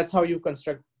 So that's how you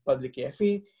construct public key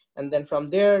FE. And then from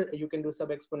there, you can do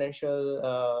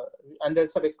sub-exponential, under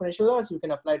sub-exponential laws, you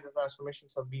can apply the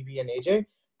transformations of BV and AJ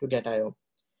to get IO.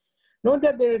 Note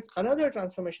that there is another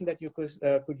transformation that you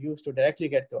could use to directly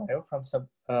get to IO from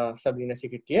sublinear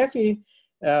secret key FE,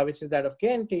 which is that of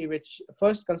KNT, which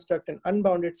first construct an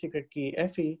unbounded secret key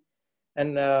FE,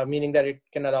 and meaning that it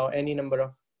can allow any number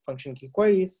of function key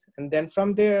queries. And then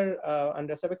from there,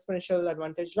 under sub-exponential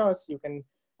advantage loss, you can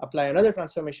apply another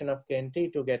transformation of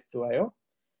KNT to get to IO.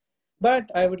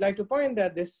 But I would like to point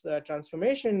that this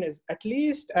transformation is at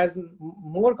least as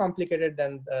more complicated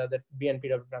than the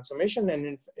BNPW transformation.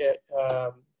 And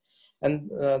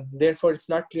And therefore, it's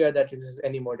not clear that it is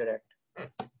any more direct.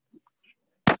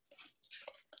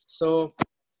 So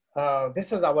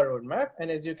this is our roadmap.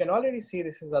 And as you can already see,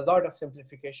 this is a lot of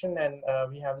simplification. And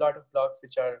we have a lot of blocks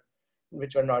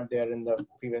which were not there in the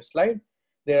previous slide.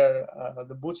 There are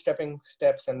the bootstrapping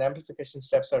steps and the amplification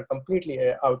steps are completely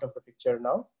out of the picture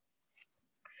now.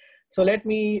 So let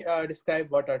me describe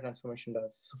what our transformation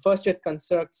does. So first, it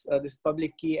constructs this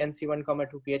public key NC1,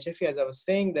 2 PHFE. As I was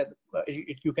saying, that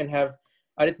you can have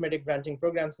arithmetic branching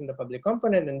programs in the public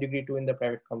component and degree 2 in the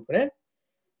private component.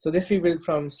 So this we build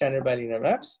from standard bilinear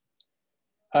maps.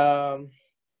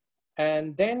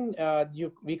 And then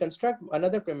we construct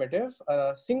another primitive,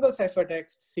 single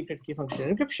ciphertext secret key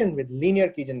function encryption with linear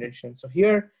key generation. So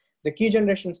here, the key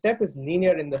generation step is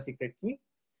linear in the secret key.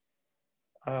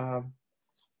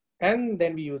 And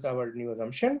then we use our new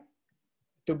assumption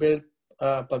to build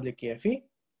public key FE.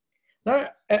 Now,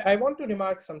 I want to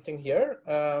remark something here.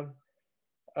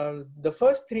 The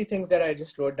first three things that I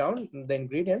just wrote down, the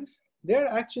ingredients, they're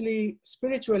actually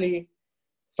spiritually,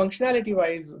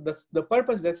 functionality-wise, the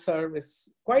purpose they serve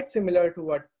is quite similar to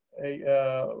what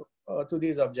to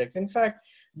these objects. In fact,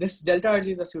 this delta RG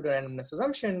is a pseudorandomness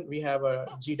assumption. We have a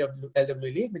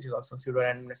LW leak, which is also a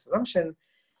pseudorandomness assumption.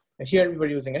 Here we were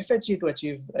using FHE to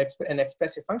achieve an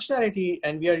expressive functionality,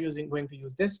 and we are going to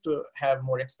use this to have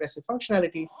more expressive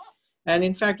functionality. And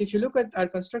in fact, if you look at our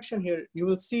construction here, you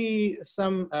will see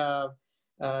some,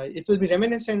 it will be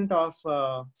reminiscent of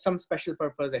some special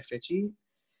purpose FHE.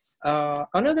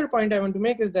 Another point I want to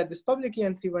make is that this public key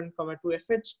NC1, 2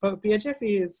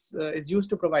 PHFE is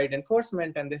used to provide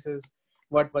enforcement, and this is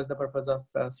what was the purpose of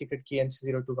secret key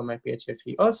NC02,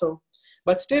 PHFE also.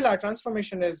 But still, our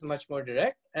transformation is much more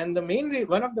direct. And the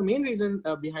one of the main reasons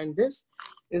behind this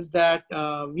is that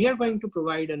we are going to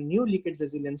provide a new leakage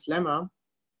resilience lemma,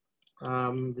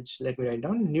 which let me write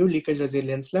down, new leakage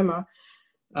resilience lemma,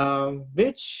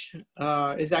 which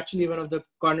is actually one of the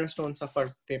cornerstones of our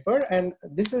paper. And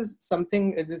this is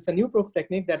something, it's a new proof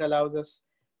technique that allows us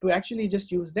to actually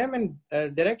just use them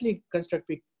and directly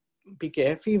construct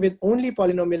PKFE with only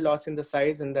polynomial loss in the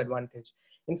size and the advantage.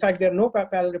 In fact, there are no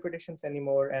parallel repetitions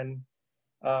anymore, and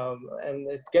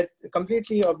it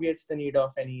completely obviates the need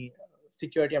of any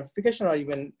security amplification or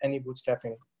even any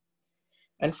bootstrapping.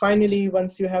 And finally,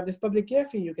 once you have this public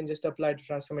KFE, you can just apply the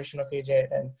transformation of AJ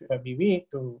and BV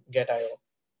to get IO.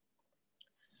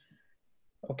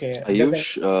 Okay.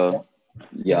 Aayush,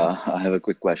 yeah, I have a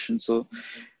quick question. So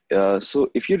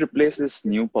if you replace this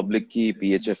new public key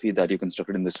PHFE that you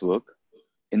constructed in this work,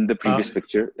 in the previous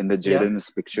picture, in the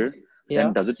JLMS picture,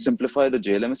 then does it simplify the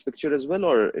JLMS picture as well,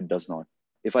 or it does not?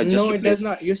 If I just no, it does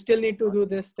not. You still need to do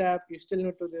this step. You still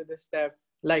need to do this step.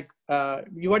 Like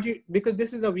because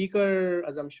this is a weaker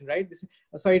assumption, right?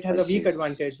 So it has a weak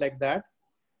advantage like that.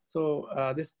 So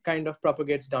this kind of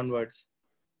propagates downwards.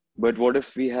 But what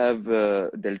if we have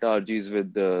delta RGs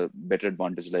with the better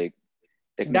advantage? Like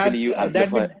technically you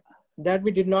amplify. That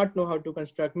we did not know how to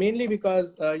construct, mainly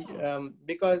because okay,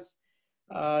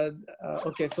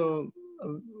 so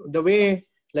the way,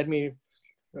 let me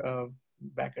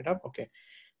back it up. Okay,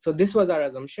 so this was our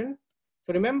assumption.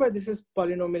 So remember, this is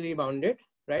polynomially bounded,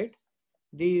 right?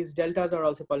 These deltas are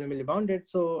also polynomially bounded.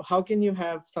 So how can you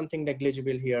have something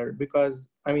negligible here? Because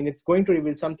I mean, it's going to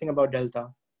reveal something about delta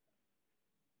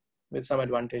with some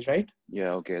advantage, right?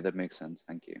 Yeah, okay, that makes sense.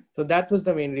 Thank you. So that was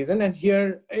the main reason. And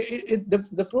here,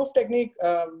 the proof technique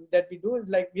that we do is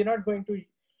like, we're not going to,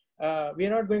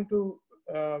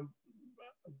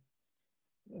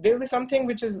 there will be something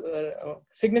which is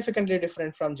significantly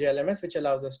different from JLMS, which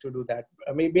allows us to do that.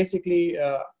 I mean, basically,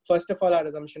 first of all, our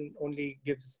assumption only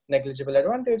gives negligible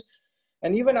advantage.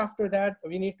 And even after that,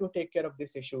 we need to take care of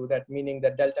this issue, that meaning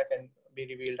that delta can be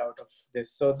revealed out of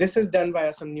this. So this is done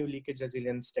via some new leakage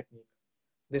resilience technique,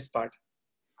 this part.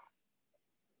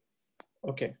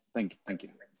 Okay. Thank you.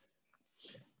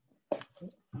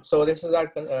 So this is our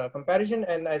comparison.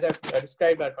 And as I've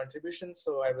described our contributions,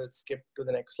 so I will skip to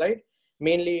the next slide.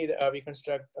 Mainly, we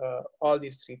construct all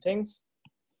these three things,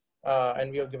 and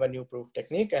we will give a new proof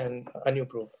technique and a new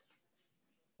proof.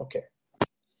 Okay.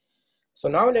 So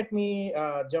now let me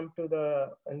jump to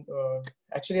the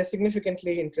actually a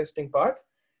significantly interesting part.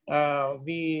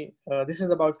 This is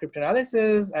about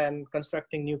cryptanalysis and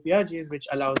constructing new PRGs, which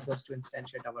allows us to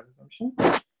instantiate our assumption.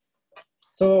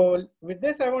 So with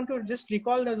this, I want to just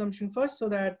recall the assumption first so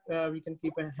that we can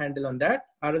keep a handle on that.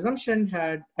 Our assumption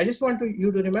had, I just want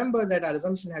you to remember that our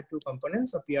assumption had two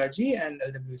components, a PRG and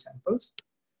LW samples.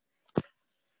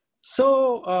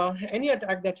 So any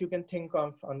attack that you can think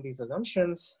of on these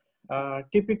assumptions,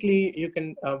 typically you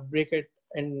can break it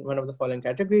in one of the following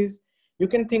categories. You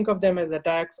can think of them as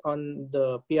attacks on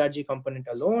the PRG component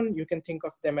alone. You can think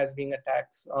of them as being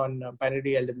attacks on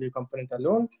binary LW component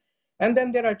alone. And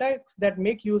then there are attacks that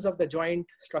make use of the joint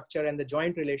structure and the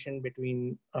joint relation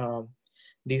between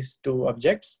these two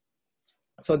objects.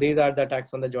 So these are the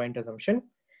attacks on the joint assumption.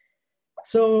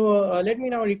 So let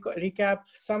me now recap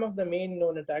some of the main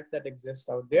known attacks that exist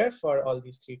out there for all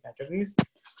these three categories.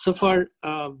 So for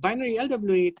binary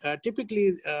LWE,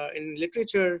 typically in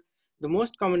literature, the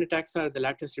most common attacks are the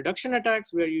lattice reduction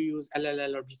attacks, where you use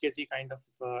LLL or BKZ kind of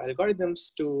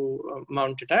algorithms to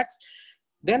mount attacks.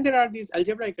 Then there are these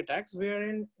algebraic attacks,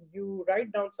 wherein you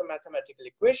write down some mathematical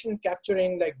equation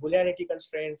capturing like Booleanity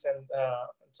constraints and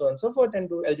so on and so forth, and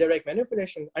do algebraic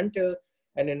manipulation until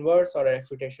an inverse or a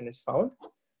refutation is found.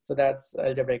 So that's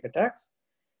algebraic attacks.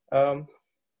 And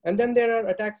then there are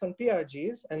attacks on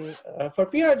PRGs. And for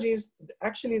PRGs,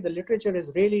 actually the literature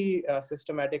is really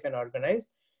systematic and organized.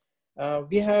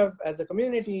 We have, as a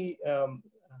community,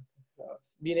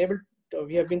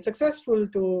 we have been successful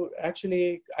to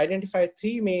actually identify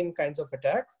three main kinds of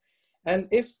attacks. And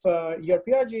if your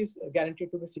PRG is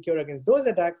guaranteed to be secure against those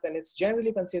attacks, then it's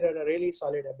generally considered a really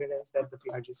solid evidence that the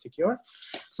PRG is secure.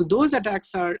 So those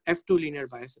attacks are F2 linear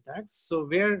bias attacks. So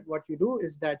where what you do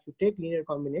is that you take linear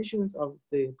combinations of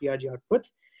the PRG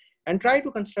outputs and try to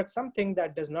construct something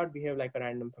that does not behave like a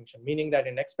random function, meaning that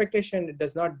in expectation, it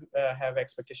does not have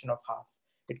expectation of half.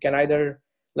 It can either,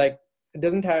 like, it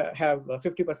doesn't have a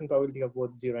 50% probability of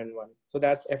both 0 and 1. So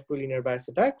that's F2 linear bias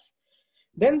attacks.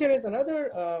 Then there is another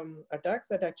attacks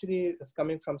that actually is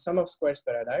coming from sum of squares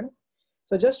paradigm.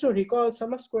 So just to recall,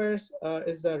 sum of squares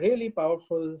is a really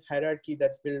powerful hierarchy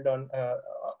that's built on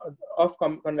of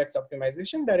convex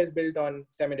optimization that is built on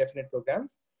semi-definite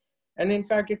programs. And in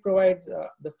fact, it provides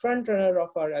the front runner of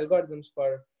our algorithms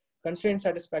for constraint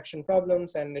satisfaction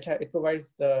problems, and it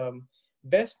provides the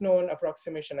best known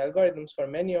approximation algorithms for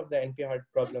many of the NP-hard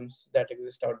problems that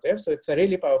exist out there. So it's a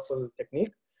really powerful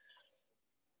technique.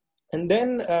 And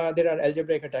then there are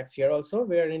algebraic attacks here also,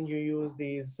 wherein you use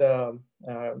these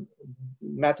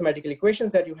mathematical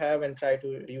equations that you have and try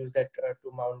to use that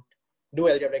to do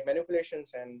algebraic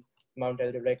manipulations and mount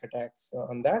algebraic attacks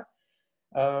on that.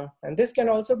 And this can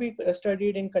also be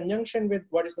studied in conjunction with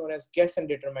what is known as guess and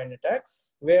determine attacks,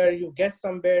 where you guess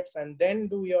some bits and then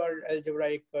do your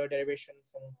algebraic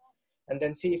derivations and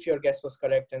then see if your guess was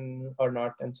correct or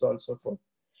not, and so on and so forth.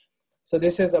 So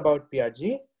this is about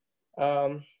PRG.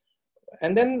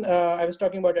 And then I was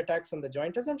talking about attacks on the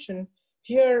joint assumption.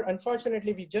 Here,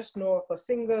 unfortunately, we just know of a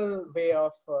single way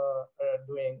of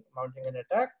mounting an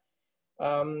attack.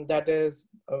 That is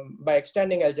by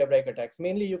extending algebraic attacks.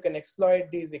 Mainly, you can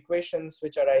exploit these equations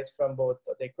which arise from both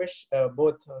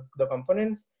the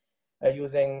components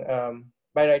using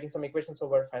by writing some equations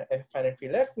over finite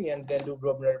field FP and then do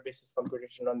Grosvenor basis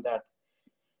computation on that.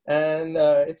 And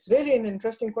it's really an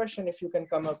interesting question if you can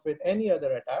come up with any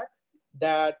other attack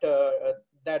that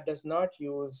does not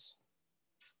use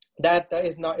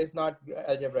is not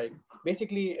algebraic.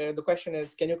 Basically, the question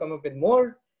is, can you come up with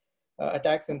more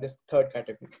attacks in this third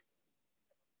category?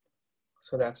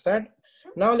 So that's that.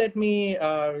 Now let me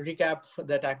recap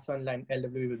the attacks on line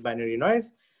LW with binary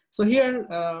noise. So here,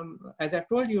 as I've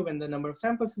told you, when the number of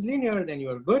samples is linear, then you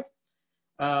are good.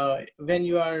 When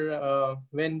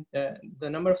the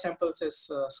number of samples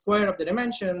is square of the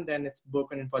dimension, then it's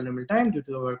broken in polynomial time due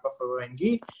to the work of Rowe and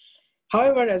Gee.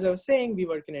 However, as I was saying, we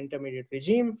work in intermediate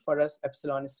regime. For us,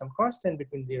 epsilon is some constant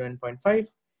between 0 and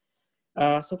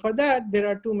 0.5. So for that, there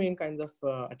are two main kinds of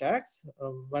attacks.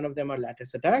 One of them are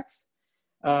lattice attacks,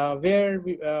 where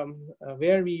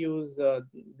we use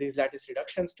these lattice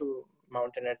reductions to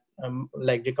mount and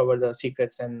like recover the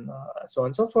secrets and so on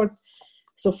and so forth.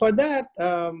 So for that,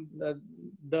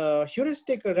 the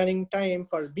heuristic running time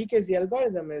for BKZ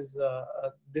algorithm is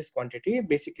this quantity,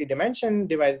 basically dimension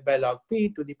divided by log p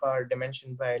to the power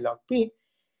dimension by log p.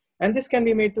 And this can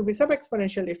be made to be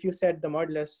sub-exponential if you set the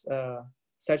modulus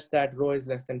such that rho is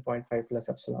less than 0.5 plus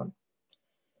epsilon.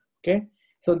 Okay,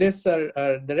 so this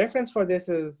the reference for this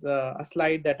is a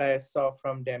slide that I saw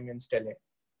from Damien Stelle.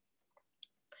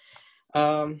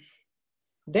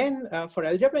 Then for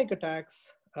algebraic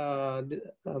attacks, the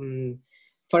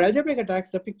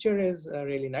picture is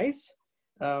really nice.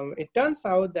 It turns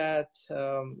out that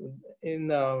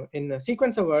in a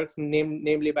sequence of works,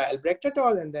 namely by Albrecht et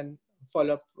al. And then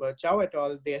follow up Chow et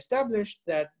al., they established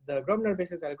that the Grosvenor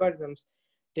basis algorithms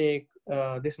take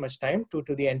this much time, 2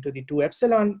 to the n to the 2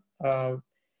 epsilon, where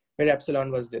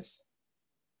epsilon was this.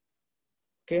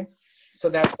 Okay, so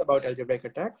that's about algebraic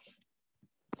attacks.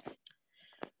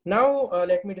 Now,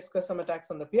 let me discuss some attacks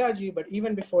on the PRG, but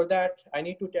even before that, I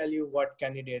need to tell you what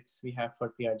candidates we have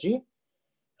for PRG.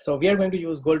 So we are going to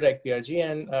use Goldreich PRG,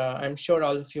 and I'm sure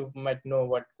all of you might know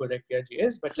what Goldreich PRG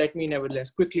is, but let me nevertheless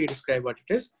quickly describe what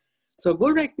it is. So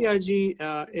Goldreich PRG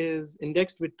is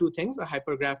indexed with two things, a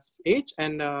hypergraph H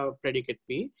and a predicate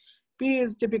P. P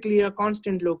is typically a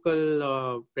constant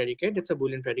local predicate. It's a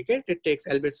Boolean predicate. It takes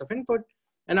L bits of input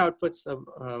and outputs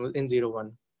in 0,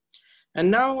 1. And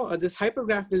now this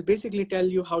hypergraph will basically tell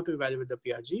you how to evaluate the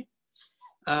PRG.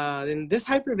 In this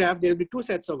hypergraph, there will be two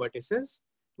sets of vertices.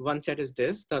 One set is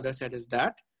this, the other set is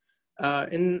that.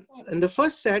 In the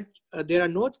first set, there are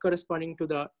nodes corresponding to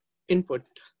the input.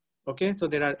 Okay, so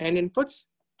there are n inputs,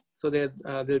 so there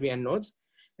will be n nodes.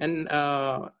 And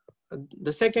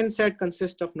the second set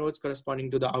consists of nodes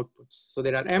corresponding to the outputs. So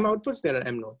there are m outputs, there are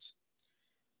m nodes.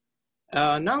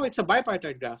 Now it's a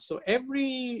bipartite graph. So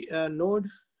every node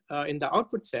in the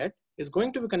output set is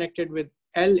going to be connected with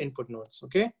L input nodes,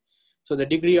 okay? So the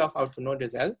degree of output node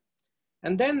is L.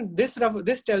 And then this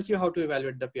tells you how to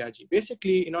evaluate the PRG.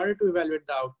 Basically, in order to evaluate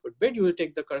the output bit, you will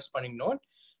take the corresponding node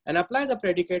and apply the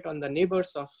predicate on the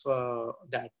neighbors of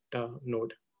that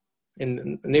node,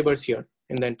 in neighbors here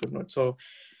in the input node. So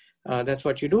that's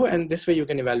what you do. And this way you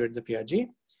can evaluate the PRG.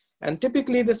 And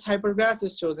typically this hypergraph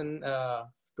is chosen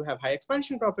to have high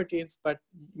expansion properties, but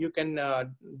you can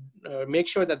make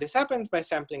sure that this happens by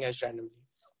sampling as randomly.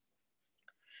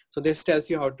 So this tells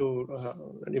you how to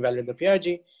evaluate the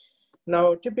PRG.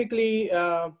 Now, typically,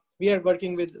 we are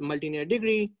working with multilinear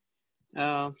degree,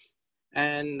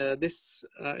 and the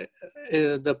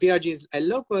PRG is L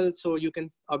local, so you can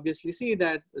obviously see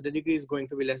that the degree is going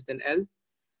to be less than L.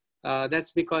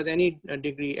 That's because any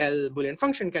degree L Boolean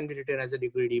function can be written as a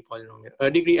degree D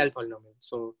polynomial, degree L polynomial.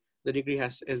 So the degree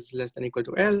is less than or equal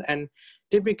to L, and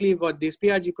typically what this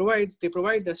PRG provides, they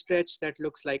provide the stretch that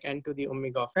looks like n to the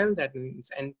omega of L, that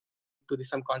means n to the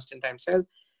some constant times L.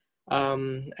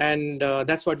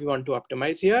 That's what we want to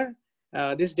optimize here.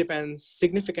 This depends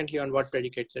significantly on what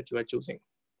predicates that you are choosing.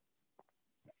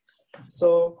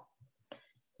 So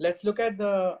let's look at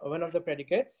one of the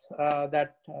predicates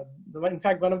in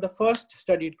fact, one of the first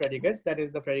studied predicates, that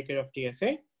is the predicate of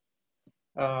TSA.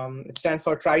 It stands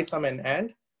for try, sum,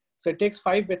 and. So it takes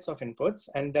 5 bits of inputs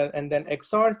and then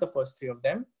XORs the first 3 of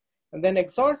them, and then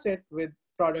XORs it with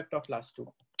product of last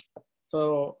 2.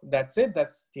 So that's it,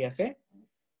 that's TSA.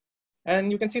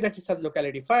 And you can see that it has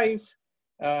locality 5.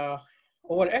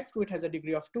 Over F2, it has a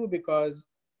degree of 2 because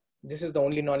this is the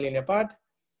only nonlinear path.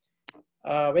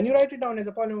 When you write it down as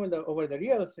a polynomial over the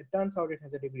reals, it turns out it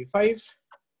has a degree 5.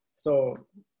 So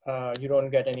you don't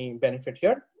get any benefit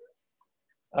here.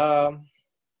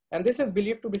 And this is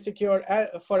believed to be secure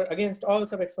against all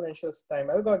sub-exponential time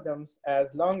algorithms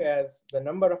as long as the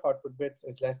number of output bits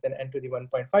is less than n to the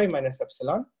 1.5 minus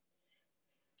epsilon,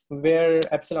 where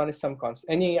epsilon is some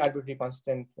constant, any arbitrary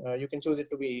constant. You can choose it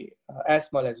to be as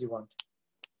small as you want.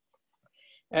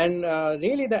 And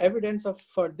really the evidence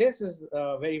for this is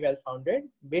very well founded.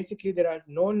 Basically, there are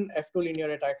known F2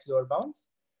 linear attacks lower bounds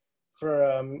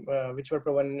which were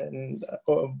proven in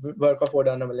the work of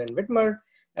O'Donnell and Whitmer.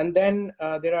 And then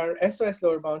there are SOS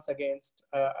lower bounds against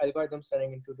algorithms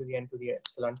running into the n to the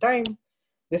epsilon time.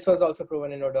 This was also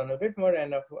proven in O'Donnell, Whitmer,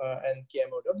 and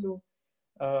KMOW.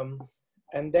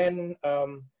 And then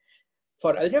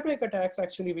for algebraic attacks,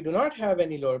 actually, we do not have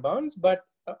any lower bounds, but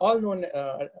all known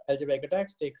algebraic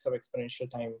attacks take sub-exponential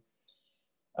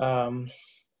time.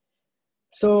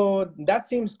 So that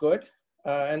seems good.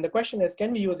 And the question is,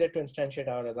 can we use it to instantiate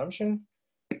our assumption?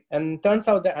 And turns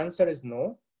out the answer is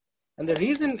no. And the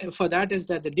reason for that is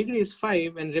that the degree is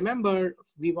 5. And remember,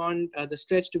 we want the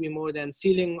stretch to be more than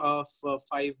ceiling of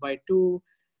 5 by 2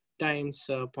 times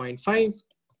 0.5.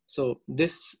 So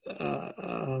this,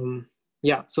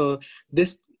 so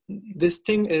this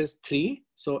thing is 3.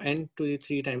 So n to the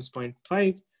 3 times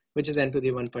 0.5, which is n to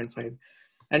the 1.5.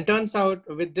 And turns out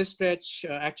with this stretch,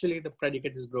 actually the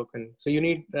predicate is broken. So you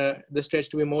need the stretch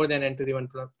to be more than n to the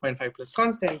 1.5 plus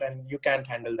constant, and you can't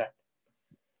handle that.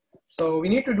 So we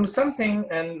need to do something,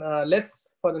 and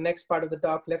for the next part of the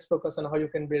talk, let's focus on how you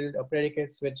can build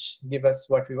predicates which give us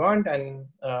what we want, and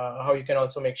how you can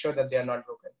also make sure that they are not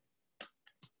broken.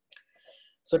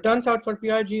 So it turns out for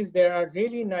PRGs, there are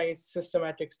really nice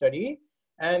systematic study,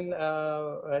 and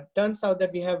it turns out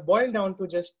that we have boiled down to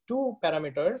just 2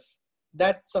 parameters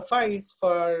that suffice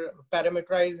for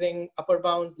parameterizing upper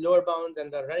bounds, lower bounds,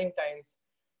 and the running times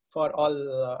for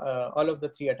all of the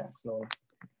 3 attacks nodes.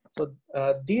 So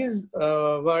these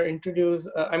were introduced,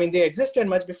 they existed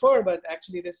much before, but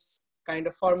actually this kind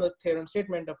of formal theorem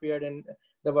statement appeared in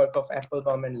the work of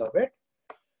Applebaum and Lovett.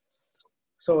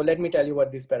 So let me tell you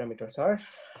what these parameters are.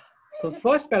 So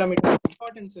first parameter of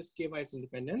importance is k-wise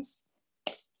independence.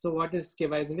 So what is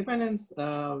k-wise independence?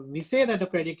 We say that a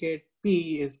predicate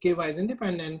P is k-wise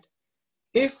independent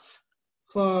if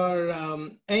for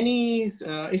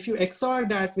if you XOR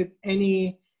that with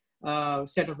any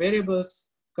set of variables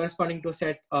corresponding to a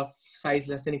set of size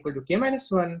less than equal to k minus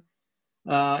 1,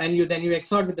 and then you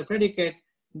XOR with the predicate,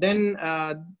 then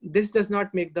this does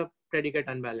not make the predicate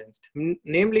unbalanced.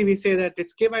 Namely, we say that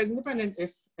it's k-wise independent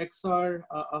if XOR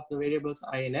of the variables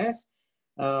I and S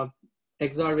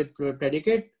XOR with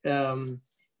predicate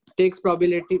takes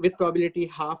probability with probability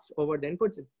half over the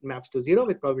inputs, it maps to 0.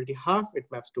 With probability half, it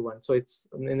maps to 1. So it's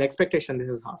in expectation, this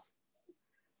is half.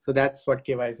 So that's what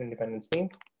k-wise independence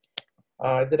means.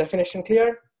 Is the definition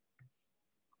clear?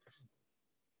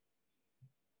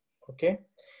 Okay.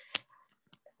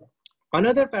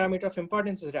 Another parameter of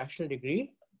importance is rational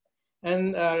degree.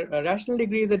 And a rational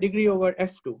degree is a degree over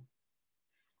F2.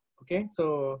 Okay,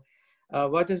 so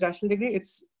what is rational degree?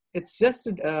 It's just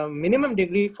a minimum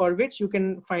degree for which you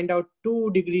can find out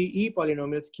 2 degree E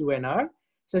polynomials Q and R,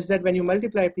 such that when you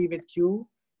multiply P with Q,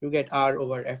 you get R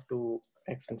over F2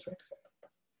 x1 through xn.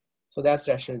 So that's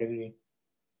rational degree.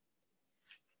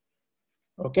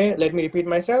 Okay, let me repeat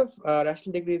myself.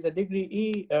 Rational degree is a degree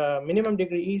E, minimum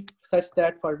degree E, such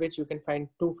that for which you can find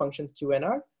 2 functions Q and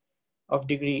R of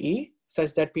degree E,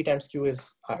 such that P times Q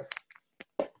is R.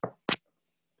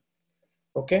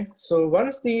 Okay, so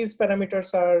once these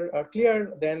parameters are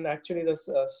clear, then actually the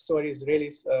story is really,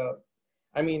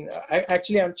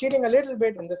 actually I'm cheating a little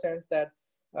bit in the sense that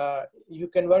you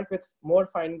can work with more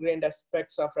fine-grained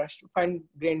aspects of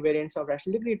fine-grained variants of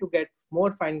rational degree to get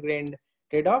more fine-grained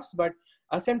trade-offs, but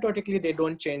asymptotically they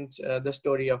don't change the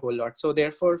story a whole lot. So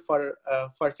therefore,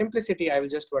 for simplicity, I will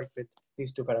just work with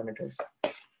these 2 parameters.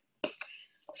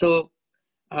 So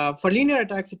for linear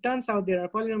attacks, it turns out there are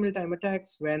polynomial time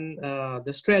attacks when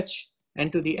the stretch n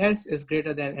to the s is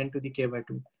greater than n to the k by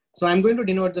 2. So I'm going to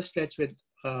denote the stretch with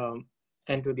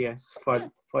n to the s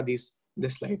for this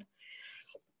slide.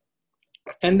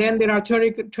 And then there are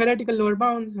theoretical lower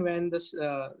bounds when the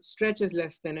stretch is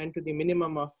less than n to the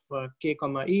minimum of k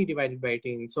comma e divided by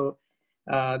 18. So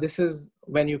this is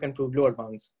when you can prove lower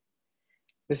bounds.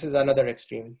 This is another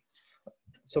extreme.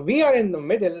 So we are in the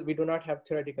middle. We do not have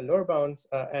theoretical lower bounds,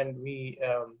 and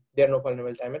there are no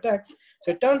polynomial time attacks.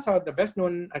 So it turns out the best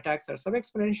known attacks are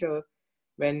sub-exponential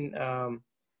when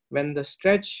the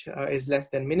stretch is less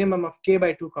than minimum of k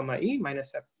by 2 comma e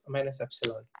minus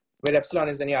epsilon, where epsilon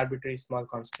is any arbitrary small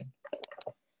constant.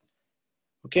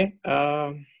 Okay.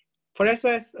 For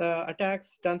SOS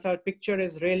attacks, turns out picture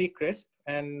is really crisp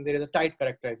and there is a tight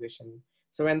characterization.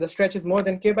 So when the stretch is more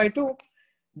than k by 2,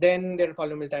 then there are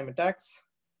polynomial time attacks.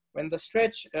 When the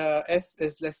stretch s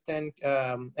is less than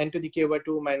n to the k by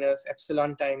 2 minus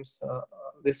epsilon times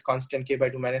this constant k by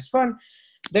 2 minus 1,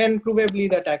 then provably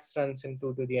the attacks runs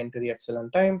into to the n to the epsilon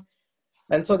time.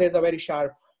 And so there's a very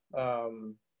sharp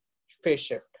phase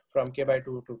shift from k by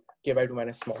 2 to k by 2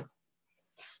 minus small.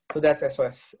 So that's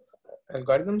SOS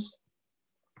algorithms.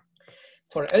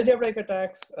 For algebraic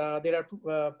attacks, there are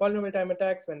polynomial time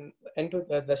attacks when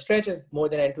the stretch is more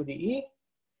than n to the e.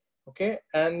 Okay,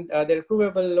 and there are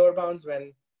provable lower bounds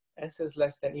when s is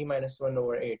less than e minus 1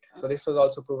 over 8. So this was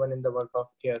also proven in the work of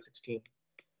AL16.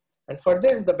 And for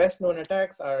this, the best known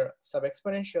attacks are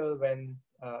sub-exponential when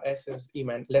s is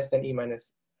less than e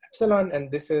minus epsilon. And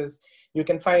this is, you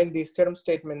can find these theorem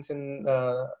statements in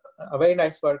a very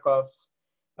nice work of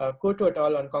Koto et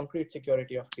al. On concrete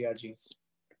security of PRGs.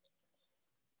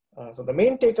 So the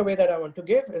main takeaway that I want to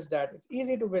give is that it's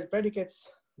easy to build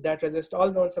predicates that resist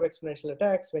all known sub-exponential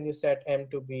attacks when you set m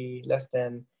to be less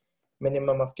than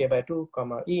minimum of k by 2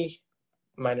 comma e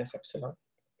minus epsilon.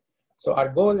 So our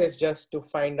goal is just to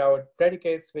find out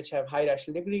predicates which have high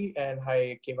rational degree and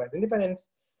high k-wise independence.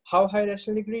 How high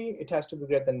rational degree? It has to be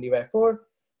greater than d by 4.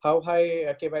 How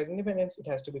high k-wise independence? It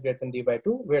has to be greater than d by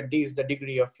 2, where d is the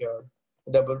degree of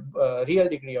the real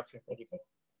degree of your predicate.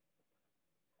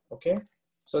 Okay,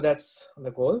 so that's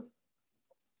the goal.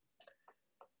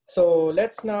 So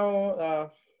let's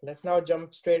now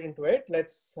jump straight into it.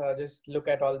 Let's just look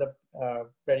at all the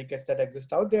predicates that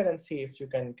exist out there and see if you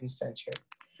can instantiate.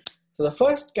 So the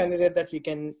first candidate that we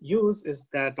can use is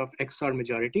that of XOR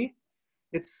majority.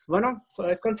 It's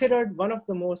considered one of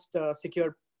the most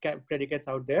secure predicates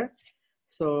out there.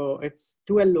 So it's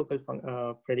 2L local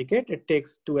predicate. It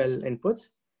takes 2L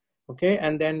inputs. Okay,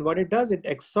 and then what it does, it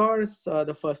XORs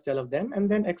the first L of them and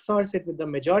then XORs it with the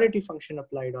majority function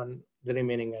applied on the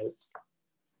remaining L.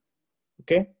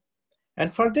 Okay,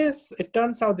 and for this, it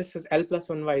turns out this is L plus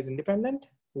 1y is independent.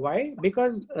 Why?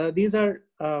 Because these are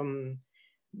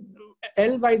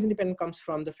L-wise independent comes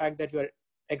from the fact that you are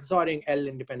XORing L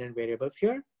independent variables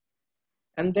here.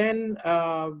 And then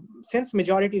since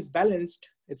majority is balanced,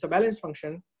 it's a balanced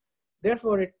function,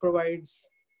 therefore it provides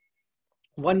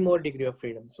one more degree of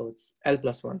freedom. So it's L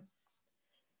plus 1.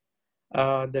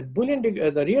 The Boolean degree,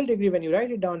 the real degree, when you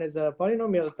write it down as a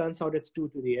polynomial, turns out it's 2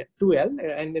 to the 2L,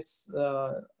 and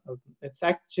it's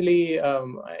actually,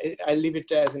 I'll leave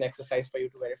it as an exercise for you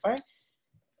to verify.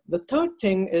 The third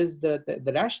thing is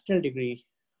the rational degree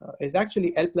is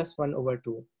actually L plus 1 over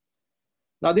 2.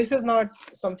 Now, this is not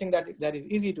something that is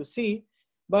easy to see,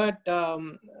 but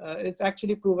it's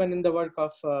actually proven in the work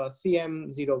of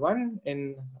CM01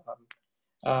 in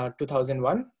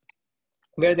 2001,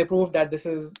 where they proved that this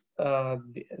is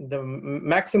the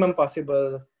maximum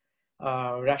possible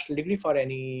rational degree for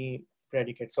any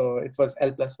predicate. So it was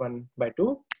L plus 1 by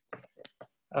 2.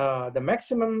 The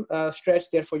maximum stretch,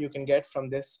 therefore, you can get from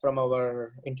this, from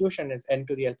our intuition, is n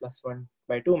to the L plus 1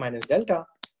 by 2 minus delta.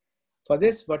 For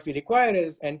this, what we require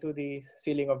is n to the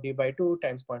ceiling of d by 2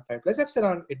 times 0.5 plus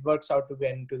epsilon. It works out to be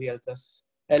n to the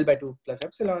L by 2 plus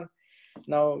epsilon.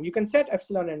 Now, you can set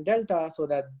epsilon and delta so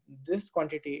that this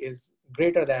quantity is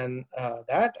greater than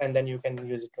that, and then you can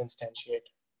use it to instantiate.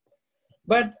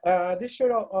 But this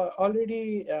should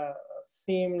already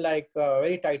seem like a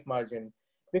very tight margin,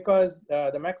 because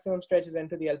the maximum stretch is n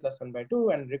to the L plus 1 by 2,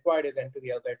 and required is n to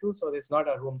the L by 2, so there's not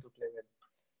a room to play with.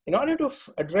 In order to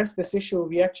address this issue,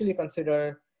 we actually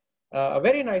consider a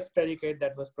very nice predicate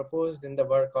that was proposed in the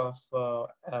work of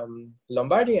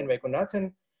Lombardi and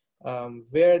Vaikunathan,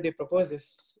 where they propose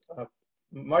this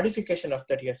modification of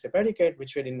the TSA predicate,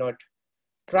 which will denote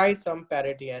try, sum,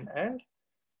 parity, and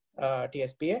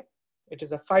TSPA. It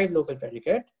is a 5 local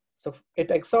predicate. So it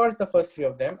XORs the first 3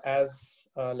 of them as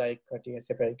like a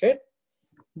TSA predicate.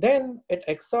 Then it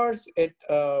XORs it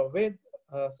with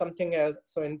something else.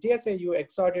 So in TSA, you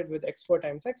XOR it with x4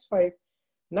 times x5.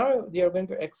 Now you're going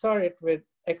to XOR it with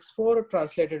x4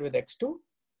 translated with x2,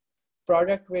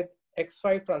 product with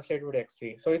x5 translated with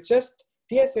x3. So it's just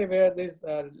TSA where these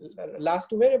last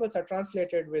 2 variables are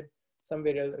translated with some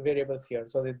variables here,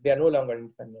 so that they are no longer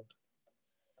independent.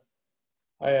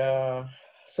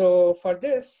 So for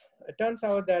this, it turns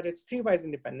out that it's 3-wise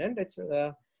independent.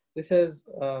 This is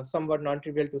somewhat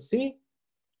non-trivial to see,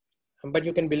 but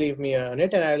you can believe me on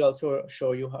it, and I'll also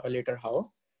show you later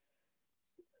how.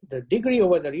 The degree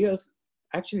over the reals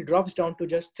actually drops down to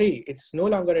just 3. It's no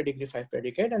longer a degree 5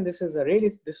 predicate, and this was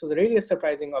really a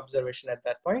surprising observation at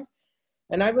that point.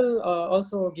 And I will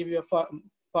also give you a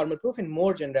formal proof in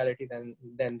more generality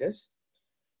than this.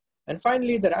 And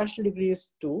finally, the rational degree is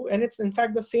 2, and it's in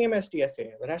fact the same as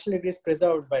TSA. The rational degree is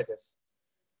preserved by this.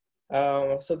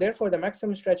 So therefore, the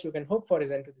maximum stretch you can hope for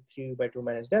is n to the 3 by 2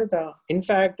 minus delta. In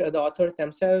fact, the authors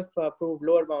themselves proved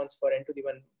lower bounds for n to the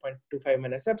 1.25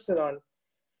 minus epsilon,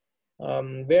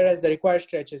 whereas the required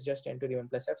stretch is just n to the 1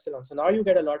 plus epsilon. So now you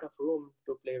get a lot of room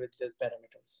to play with the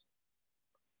parameters.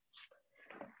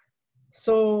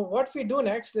 So what we do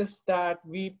next is that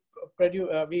we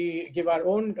give our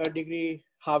own degree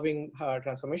halving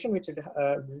transformation, which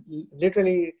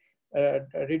literally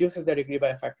reduces the degree by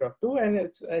a factor of 2, and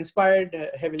it's inspired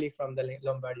heavily from the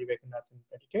Lombardi-Vaikunathan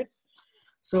predicate.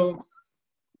 So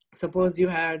suppose you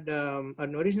had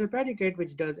an original predicate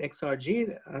which does XOR G.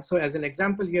 So as an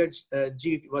example here,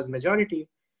 G was majority.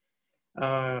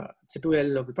 It's a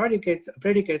 2L local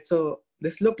predicate. So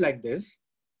this looked like this.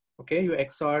 Okay, you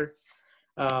XOR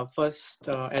first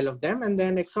L of them, and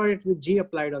then XOR it with G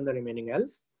applied on the remaining L.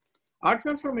 Our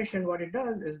transformation, what it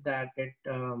does is that it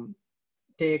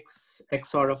takes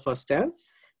XOR of first L,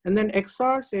 and then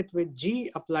XORs it with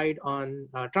G applied on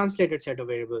translated set of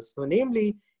variables. So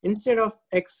namely, instead of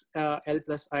XL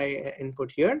plus I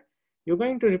input here, you're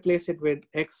going to replace it with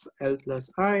XL plus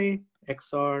I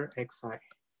XOR XI.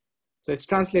 So it's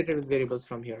translated with variables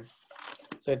from here.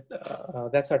 So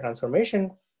that's our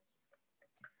transformation.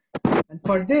 And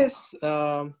for this,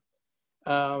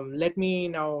 let me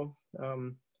now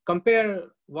compare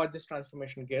what this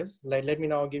transformation gives. Let me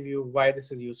now give you why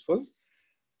this is useful.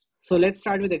 So let's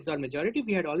start with XOR majority.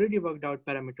 We had already worked out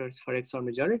parameters for XOR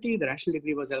majority. The rational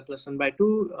degree was L plus 1 by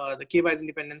 2. The k-wise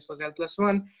independence was L plus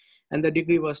 1, and the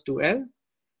degree was 2L.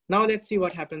 Now let's see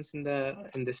what happens in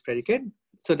this predicate.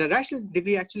 So the rational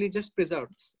degree actually just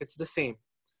preserves. It's the same.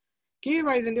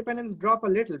 K-wise independence drop a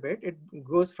little bit. It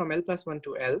goes from L plus 1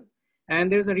 to L.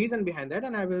 And there's a reason behind that,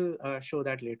 and I will show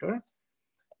that later.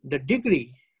 The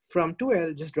degree from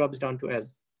 2L just drops down to L.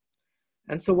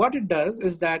 And so what it does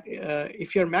is that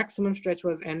if your maximum stretch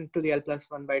was n to the L plus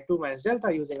 1 by 2 minus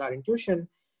delta using our intuition,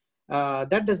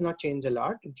 that does not change a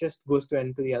lot. It just goes to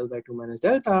n to the L by 2 minus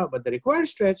delta, but the required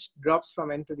stretch drops from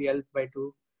n to the L by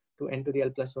 2 to n to the L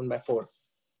plus 1 by 4.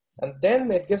 And then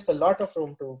it gives a lot of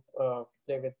room to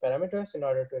play with parameters in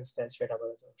order to instantiate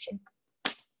our assumption.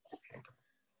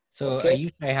 So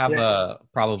Aayush, I have a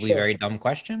probably very dumb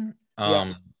question,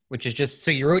 which is just,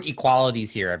 so you wrote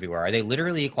equalities here everywhere. Are they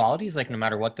literally equalities, like no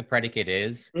matter what the predicate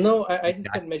is? No, I just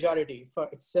said majority.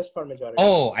 It's just for majority.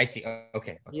 Oh, I see.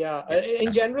 Okay. Yeah,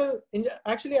 in general,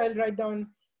 actually, I'll write down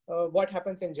what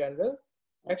happens in general.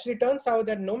 Actually, it turns out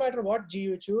that no matter what G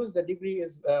you choose, the degree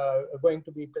is going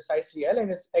to be precisely L, and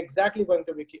is exactly going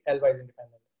to be L-wise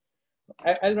independent.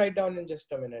 I'll write down in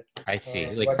just a minute. I see.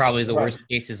 Like probably the worst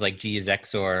case is like G is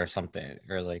XOR or something,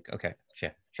 or like, okay,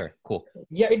 sure, cool.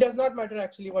 Yeah, it does not matter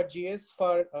actually what G is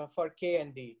for K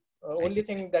and D. Only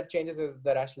thing that changes is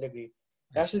the rational degree.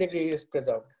 Rational degree is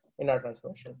preserved in our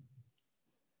transformation.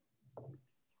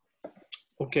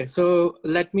 Okay, so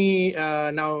let me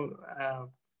now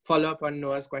follow up on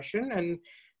Noah's question and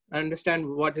understand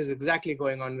what is exactly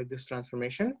going on with this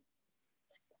transformation.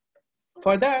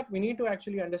 For that, we need to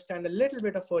actually understand a little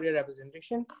bit of Fourier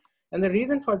representation. And the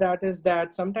reason for that is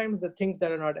that sometimes the things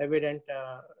that are not evident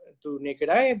to naked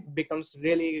eye becomes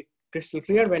really crystal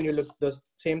clear when you look at those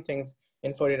same things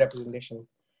in Fourier representation.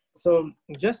 So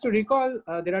just to recall,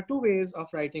 there are two ways of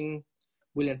writing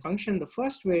Boolean function. The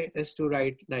first way is to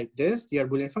write like this. Your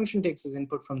Boolean function takes its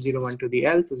input from 0, 1 to the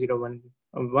L to 0, 1,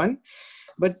 1.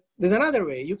 But there's another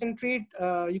way. You can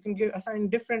assign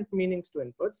different meanings to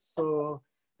inputs. So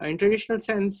in traditional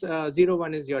sense, 0,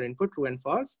 1 is your input, true and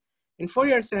false. In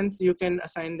Fourier sense, you can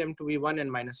assign them to be 1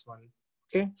 and minus 1.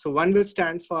 Okay, so 1 will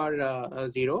stand for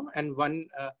 0, and 1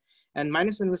 and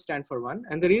minus 1 will stand for 1.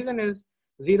 And the reason is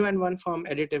 0 and 1 form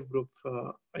additive group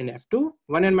in F2.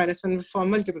 1 and minus 1 will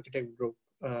form multiplicative group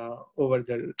over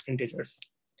the integers.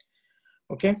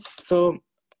 Okay, so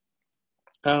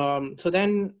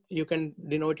then you can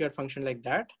denote your function like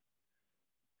that.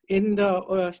 In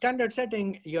the standard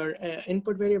setting, your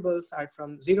input variables are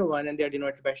from 0, 1, and they are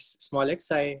denoted by small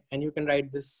xi, and you can write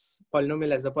this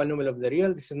polynomial as a polynomial of the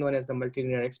real. This is known as the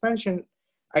multilinear expansion.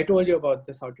 I told you about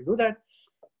this, how to do that.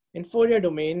 In Fourier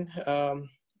domain,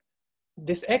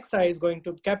 this xi is going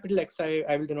to, capital Xi,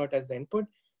 I will denote as the input.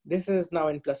 This is now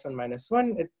in +1 -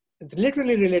 1. It's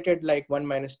literally related like 1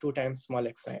 - 2 times small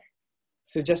xi.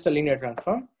 So just a linear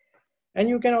transform. And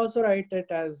you can also write it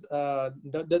as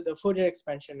the Fourier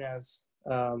expansion as,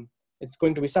 it's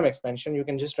going to be some expansion. You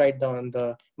can just write down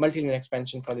the multilinear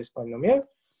expansion for this polynomial.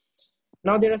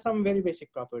 Now there are some very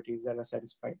basic properties that are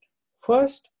satisfied.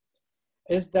 First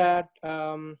is that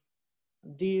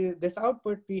this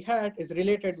output P hat is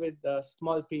related with the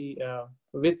small p,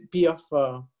 with P of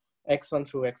x1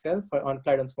 through xl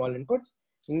applied on small inputs.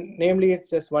 Namely, it's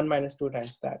just 1 - 2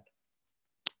 times that.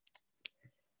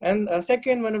 And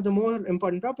second, one of the more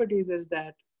important properties is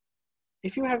that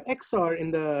if you have XOR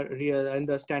in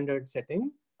the standard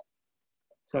setting,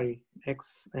 sorry,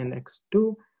 x and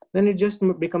x2, then it just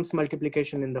becomes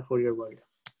multiplication in the Fourier world.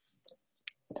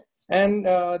 And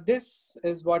this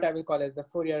is what I will call as the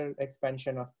Fourier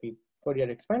expansion of P,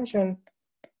 Fourier expansion.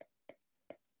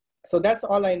 So that's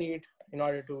all I need in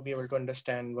order to be able to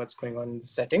understand what's going on in the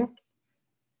setting.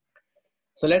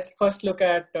 So let's first look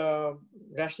at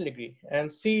rational degree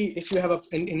and see if you have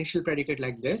an initial predicate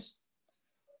like this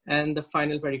and the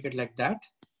final predicate like that,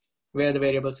 where the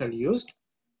variables are used.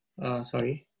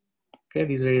 Sorry. Okay,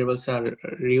 these variables are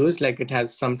reused, like it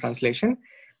has some translation.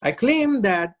 I claim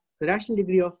that the rational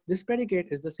degree of this predicate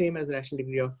is the same as the rational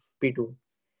degree of P2.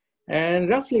 And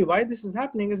roughly why this is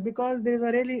happening is because there's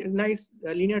a really nice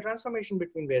linear transformation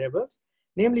between variables.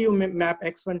 Namely, you map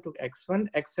x1 to x1,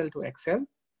 xl to xl.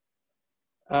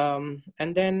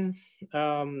 And then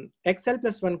xl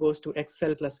 + 1 goes to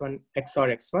xl + 1 XOR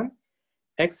x1.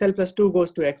 xl + 2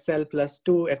 goes to xl +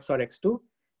 2 XOR x2.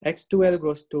 x2l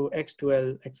goes to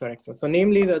x2l XOR xl. So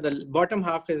namely, the bottom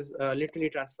half is literally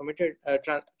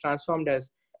transformed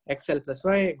as xl +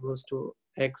 y goes to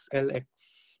xl +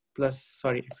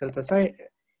 i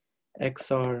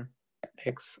XOR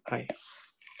xi.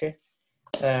 Okay,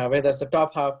 whereas the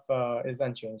top half is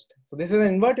unchanged. So this is an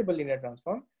invertible linear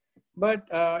transform. But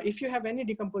if you have any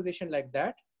decomposition like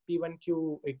that,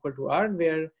 P1Q equal to R,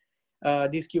 where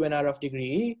these Q and R of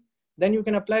degree E, then you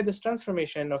can apply this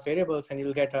transformation of variables and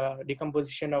you'll get a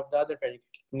decomposition of the other predicate,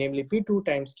 namely P2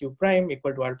 times Q prime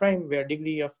equal to R prime, where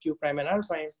degree of Q prime and R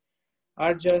prime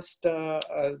are just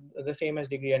the same as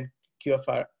degree and Q of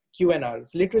R, Q and R.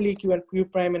 It's literally Q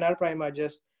prime and R prime are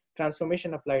just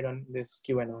transformation applied on this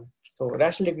Q and R. So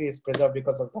rational degree is preserved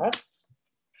because of that.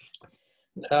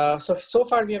 So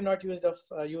far we have not used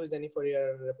any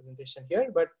Fourier representation here,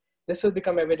 but this will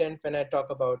become evident when I talk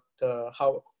about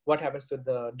what happens to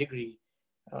the degree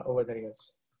over the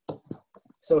reals.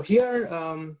 So here,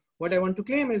 what I want to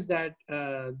claim is that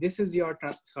this is your,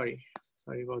 sorry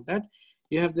about that.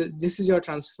 You have this is your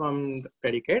transformed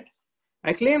predicate.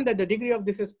 I claim that the degree of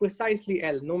this is precisely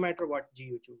L, no matter what G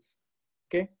you choose,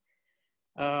 okay?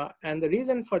 And the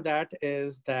reason for that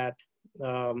is that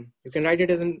you can write it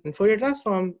as in Fourier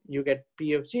transform, you get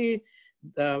P of G,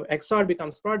 the XOR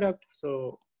becomes product,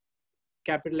 so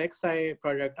capital Xi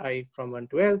product I from 1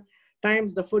 to L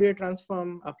times the Fourier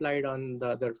transform applied on the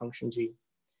other function G.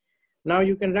 Now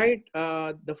you can write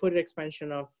the Fourier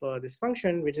expansion of this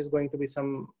function, which is going to be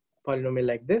some polynomial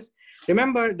like this.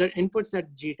 Remember the inputs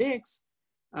that G takes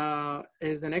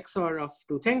is an XOR of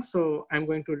two things. So I'm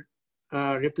going to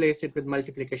replace it with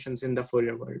multiplications in the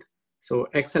Fourier world. So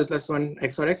XL plus 1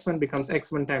 XOR X1 becomes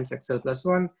X1 times XL plus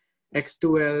 1,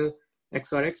 X2L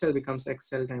XOR XL becomes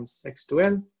XL times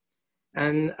X2L.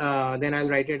 And then I'll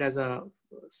write it as a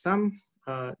sum.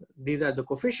 These are the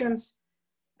coefficients.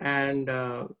 And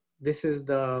this is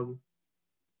the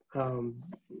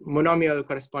monomial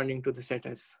corresponding to the set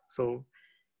S. So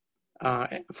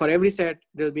for every set,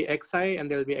 there'll be Xi and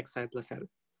there'll be Xi plus L.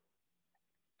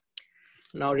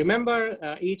 Now remember,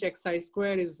 each Xi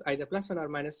square is either plus 1 or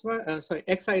minus 1. Sorry,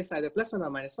 Xi is either plus 1 or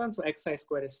minus 1. So Xi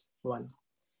square is 1.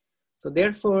 So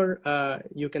therefore,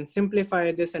 you can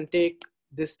simplify this and take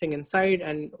this thing inside,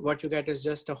 and what you get is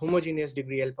just a homogeneous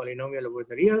degree L polynomial over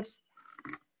the reals.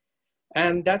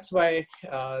 And that's why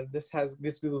this is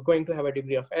going to have a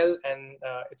degree of L, and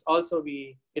it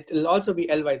will also be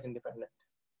L-wise independent.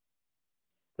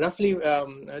 Roughly,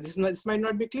 this might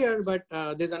not be clear, but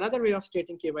there's another way of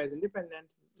stating K-wise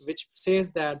independent, which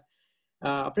says that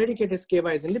a predicate is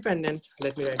K-wise independent.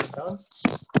 Let me write it down.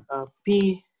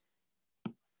 P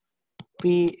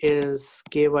is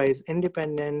K-wise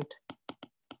independent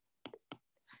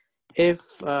if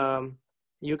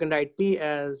you can write P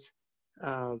as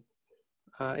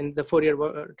in the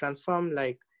Fourier transform,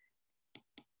 like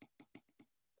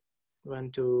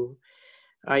 1 to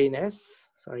I in S,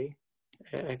 sorry,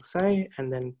 Xi,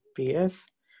 and then PS,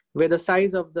 where the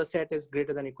size of the set is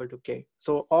greater than or equal to K.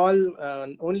 So all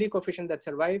only coefficients that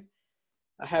survive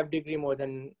have degree more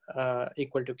than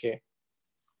equal to K.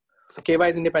 So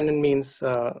K-wise independent means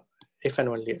if and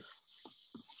only if.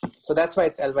 So that's why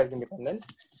it's L-wise independent.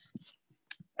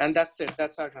 And that's it,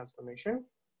 that's our transformation.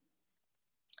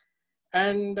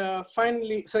 And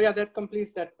finally, so yeah, that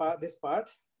completes that part, this part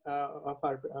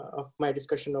of my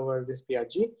discussion over this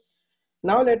PRG.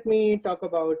 Now let me talk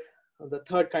about the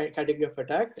third category of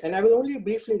attack, and I will only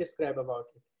briefly describe about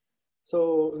it.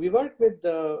 So we work with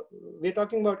we're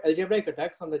talking about algebraic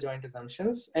attacks on the joint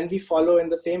assumptions, and we follow in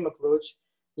the same approach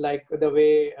like the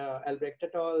way Albrecht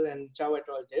et al. And Chow et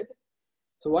al. Did.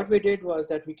 So what we did was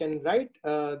that we can write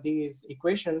these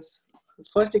equations.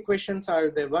 First equations are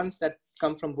the ones that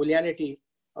come from Booleanity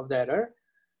of the error.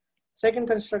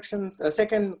 Second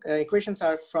equations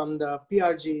are from the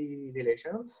PRG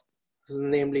relations.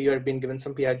 Namely, you have been given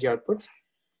some PRG outputs.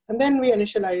 And then we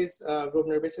initialize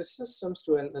Grosvenor basis systems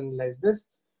to analyze this.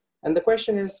 And the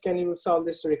question is, can you solve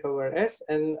this to recover S?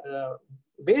 And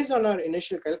based on our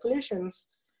initial calculations,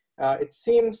 it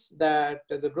seems that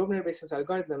the Grosvenor basis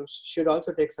algorithms should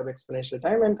also take some exponential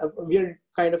time. And we're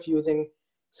kind of using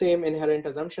same inherent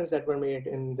assumptions that were made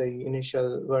in the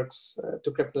initial works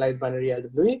to cryptanalyze binary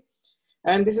LWE.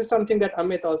 And this is something that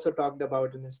Amit also talked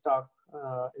about in his talk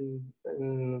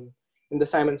in the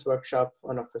Simon's workshop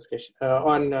on obfuscation,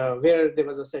 where there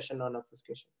was a session on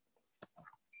obfuscation.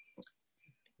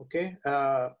 Okay,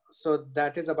 so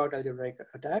that is about algebraic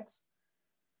attacks.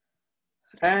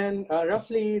 And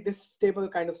roughly this table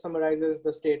kind of summarizes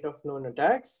the state of known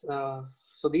attacks.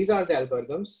 So these are the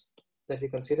algorithms that we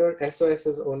consider. SOS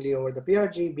is only over the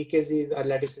PRG, BKZs are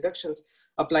lattice reductions,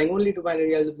 applying only to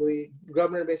binary LWE.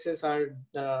 Grosvenor bases are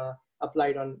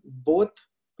applied on both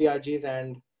PRGs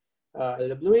and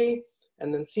LWE.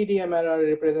 And then CDMRR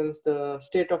represents the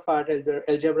state-of-art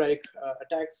algebraic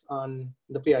attacks on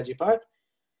the PRG part.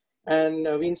 And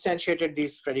we instantiated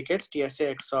these predicates,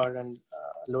 TSA, XOR, and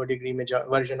low degree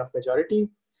version of majority.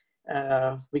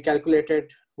 We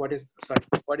calculated what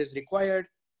is required,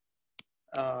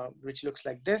 which looks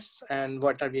like this, and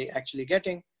what are we actually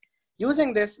getting.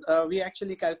 Using this, we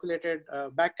actually calculated,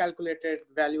 back calculated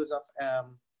values of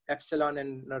epsilon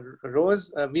and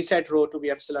rows. We set rho to be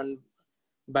epsilon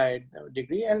by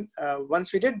degree. And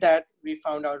once we did that, we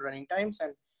found out running times,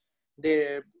 and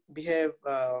they behave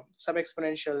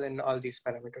sub-exponential in all these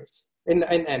parameters, in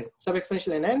n,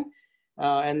 sub-exponential in n,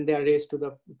 and they are raised to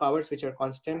the powers which are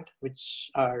constant,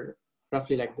 which are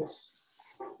roughly like this.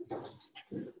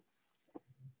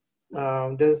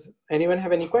 Does anyone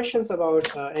have any questions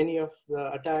about any of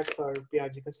the attacks or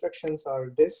PRG constructions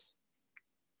or this?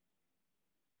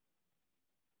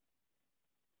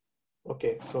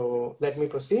 Okay, so let me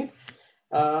proceed.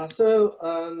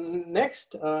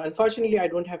 Next, unfortunately, I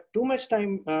don't have too much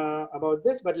time about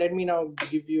this, but let me now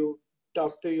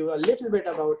talk to you a little bit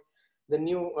about the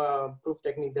new proof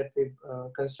technique that we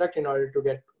construct in order to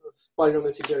get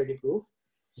polynomial security proof.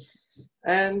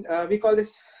 And we call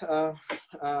this,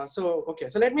 so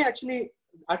let me actually,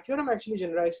 our theorem actually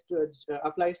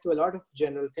applies to a lot of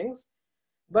general things,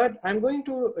 but I'm going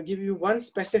to give you one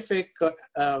specific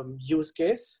use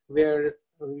case where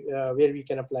we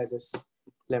can apply this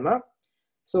lemma.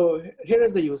 So here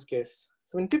is the use case.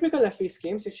 So in typical FE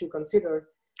schemes, if you consider,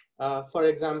 for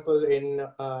example, in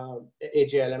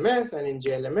AJLMS and in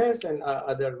JLMS and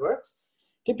other works,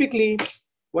 typically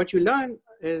what you learn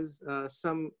is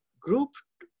some group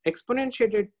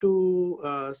exponentiated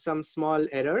to some small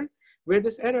error, where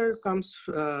this error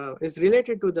is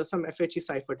related to some FHE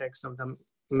ciphertext of the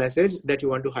message that you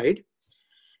want to hide.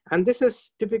 And this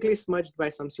is typically smudged by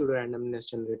some pseudorandomness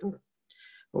generator.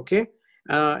 Okay.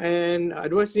 And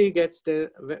adversary gets to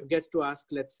ask,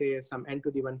 let's say, some n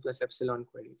to the 1 plus epsilon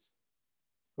queries.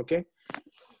 Okay.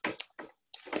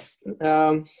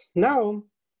 Now,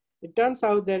 it turns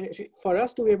out that for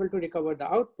us to be able to recover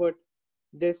the output,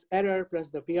 this error plus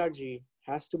the PRG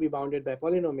has to be bounded by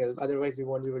polynomials. Otherwise, we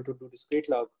won't be able to do discrete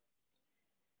log.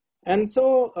 And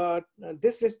so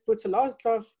this puts a lot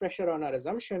of pressure on our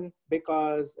assumption,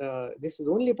 because this is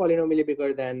only polynomially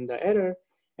bigger than the error,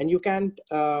 and you can't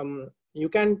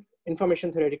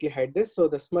information theoretically hide this. So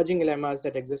the smudging lemmas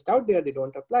that exist out there, they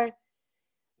don't apply.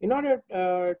 In order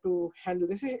to handle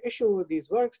this issue, these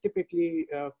works typically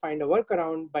find a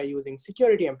workaround by using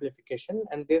security amplification,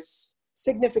 and this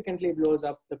significantly blows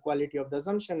up the quality of the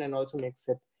assumption and also makes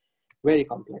it very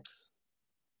complex.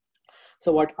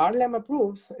 So what our lemma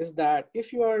proves is that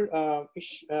if you want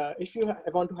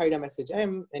to hide a message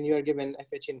M and you are given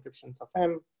FHE encryptions of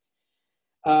M,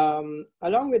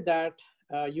 along with that,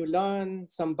 you learn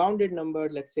some bounded number,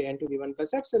 let's say n to the 1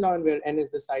 plus epsilon, where n is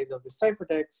the size of the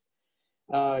ciphertext.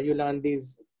 You learn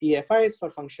these EFIs for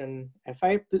function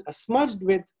Fi smudged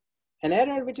with an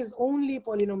error which is only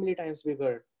polynomially times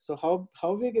bigger. So how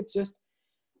big? It's just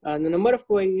the number of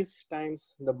queries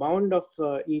times the bound of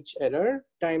each error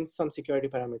times some security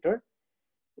parameter.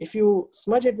 If you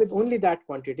smudge it with only that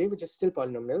quantity, which is still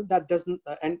polynomial, that doesn't,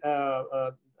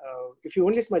 if you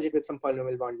only smudge it with some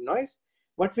polynomial bounded noise,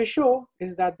 what we show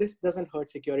is that this doesn't hurt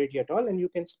security at all, and you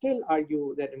can still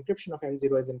argue that encryption of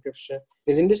M0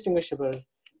 is indistinguishable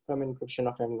from encryption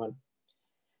of M1.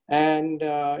 And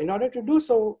in order to do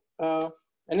so,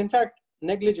 and in fact,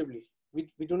 negligibly, we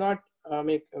do not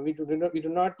in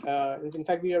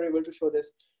fact, we are able to show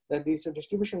this, that these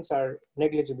distributions are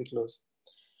negligibly close.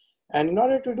 And in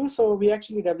order to do so, we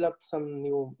actually developed some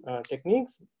new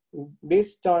techniques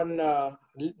based on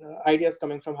ideas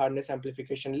coming from hardness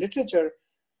amplification literature.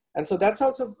 And so that's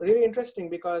also really interesting,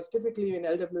 because typically in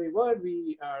LWE world,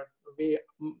 we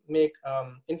make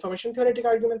information theoretic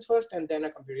arguments first and then a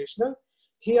computational.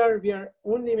 Here, we are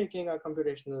only making a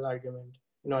computational argument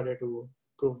in order to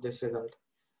prove this result.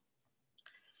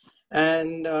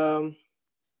 And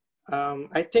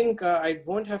I think I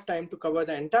won't have time to cover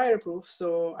the entire proof,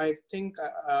 so I think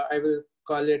I will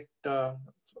call it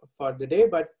for the day.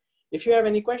 But if you have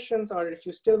any questions, or if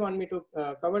you still want me to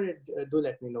cover it, do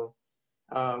let me know,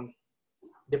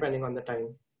 depending on the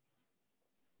time.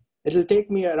 It'll take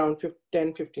me around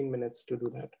 10-15 minutes to do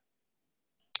that.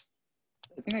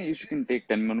 I think Aayush can take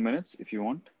 10 more minutes if you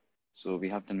want. So we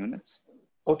have 10 minutes.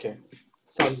 Okay,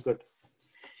 sounds good.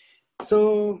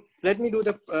 So let me do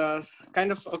the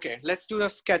let's do the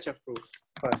sketch of proof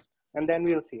first, and then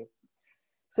we'll see.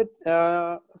 So,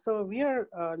 so we are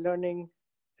learning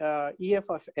EF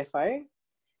of Fi,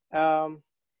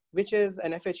 which is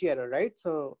an FHE error, right?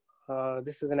 So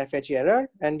this is an FHE error,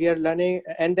 and we are learning,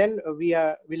 and then we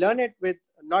learn it with,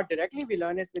 not directly, we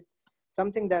learn it with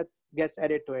something that gets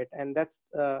added to it, and that's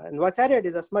and what's added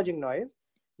is a smudging noise,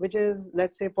 which is,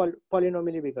 let's say,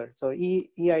 polynomially bigger. So ei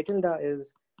tilde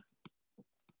is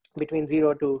between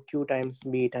 0 to q times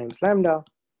b times lambda,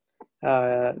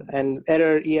 and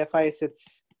error EFI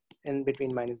sits in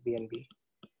between minus b and b.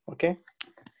 Okay,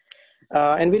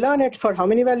 and we learn it for how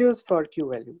many values? For q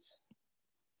values.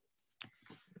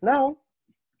 Now,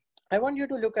 I want you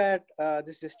to look at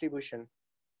this distribution.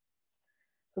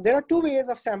 So there are two ways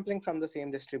of sampling from the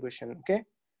same distribution. Okay,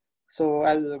 so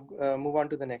I'll move on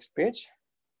to the next page.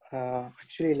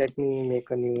 Actually, let me make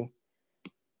a new.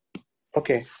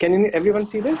 Okay, can everyone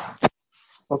see this?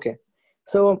 Okay,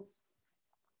 so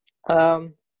I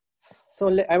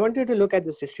want you to look at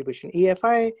this distribution,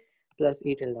 EFI plus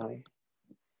E tilde I.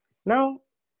 Now,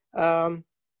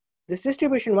 this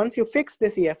distribution, once you fix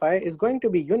this EFI, is going to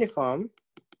be uniform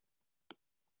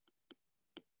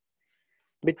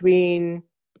between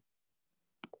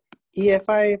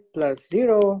EFI plus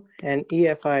 0 and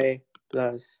EFI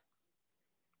plus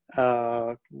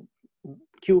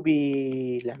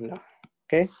QB lambda.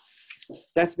 Okay,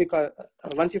 that's because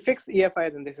once you fix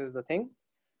EFI, then this is the thing.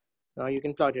 Now you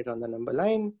can plot it on the number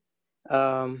line.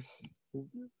 0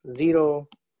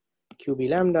 QB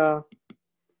lambda,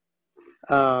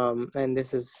 and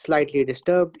this is slightly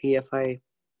disturbed EFI,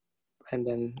 and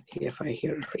then EFI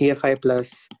here, EFI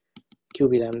plus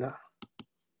QB lambda.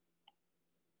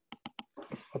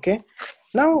 Okay.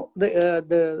 Now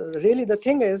the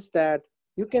thing is that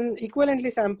you can equivalently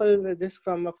sample this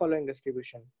from a following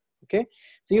distribution. Okay.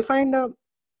 So you find a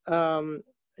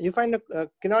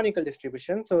canonical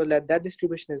distribution. So that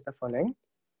distribution is the following.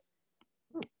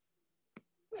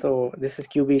 So this is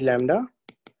QB lambda.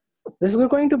 This is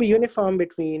going to be uniform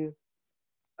between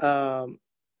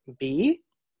B,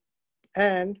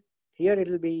 and here it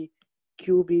will be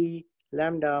QB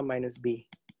lambda minus B.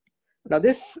 Now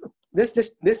this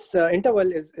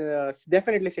interval is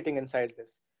definitely sitting inside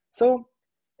this. So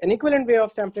an equivalent way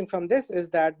of sampling from this is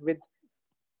that with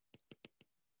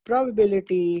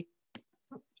probability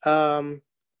QB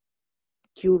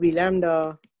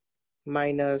lambda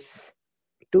minus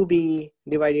 2B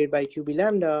divided by QB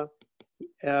lambda,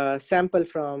 sample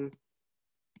from,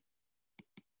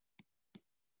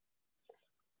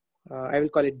 I will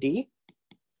call it D,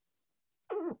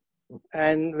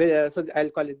 and so I'll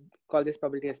call this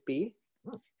probability as P,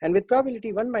 and with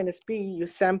probability 1 minus P, you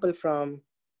sample from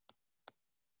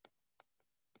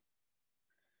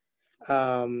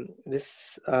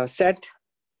this set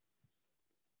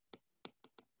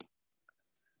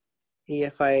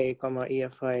EFI comma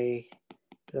EFI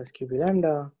plus QB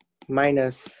lambda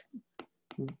minus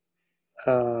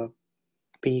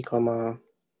P comma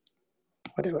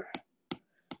whatever.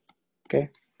 Okay,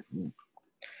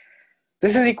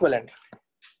 this is equivalent.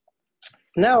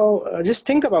 Now just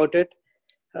think about it.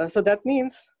 So that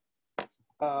means,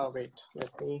 wait,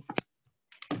 let me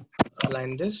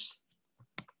align this.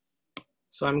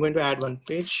 So I'm going to add one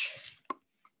page.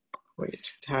 Wait,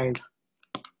 it hanged.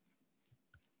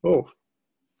 Oh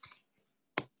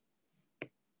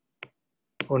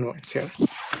no, it's here.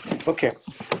 Okay,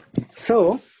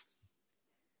 so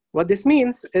what this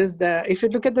means is that if you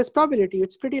look at this probability,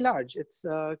 it's pretty large. It's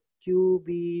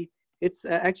QB, it's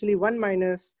actually 1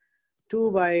 minus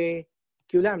 2 by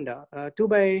Q lambda, 2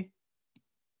 by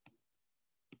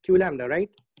Q lambda, right?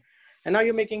 And now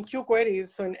you're making Q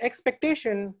queries. So in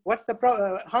expectation, what's the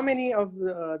how many of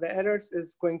the errors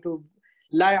is going to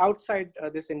lie outside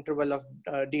this interval of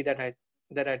D that I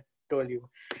told you?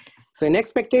 So in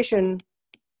expectation,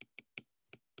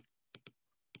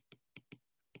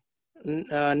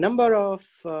 number of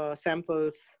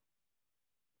samples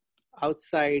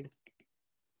outside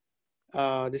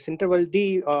this interval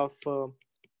D of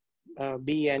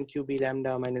B and QB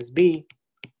lambda minus B.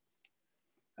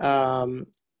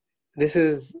 This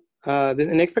is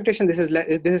in expectation. This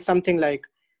is something like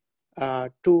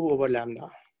 2 over lambda.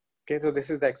 Okay, so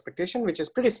this is the expectation, which is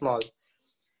pretty small.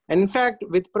 And in fact,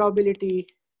 with probability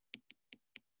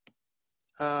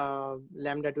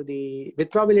lambda to the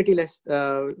with probability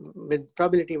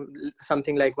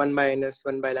something like 1 minus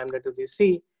 1 by lambda to the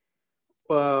C,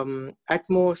 at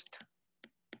most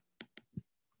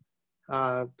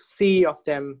C of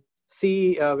them,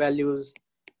 C values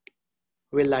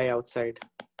will lie outside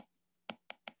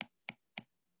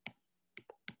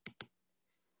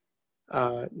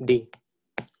D.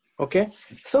 Okay,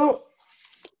 so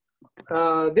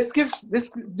this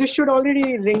should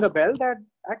already ring a bell that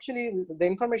actually the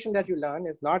information that you learn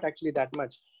is not actually that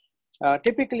much.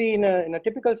 Typically, in a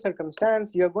typical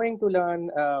circumstance, you're going to learn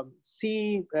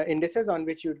C indices on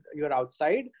which you're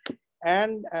outside,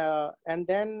 and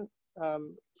then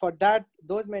for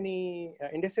those many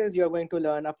indices, you're going to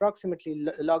learn approximately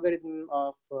logarithm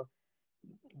of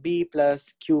B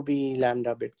plus QB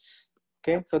lambda bits.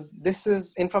 Okay, so this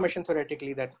is information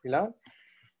theoretically that we learn.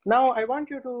 Now I want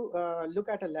you to look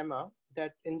at a lemma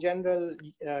that in general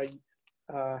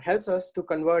helps us to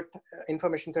convert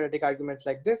information theoretic arguments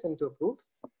like this into a proof.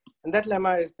 And that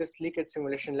lemma is this leakage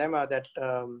simulation lemma that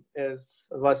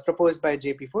was proposed by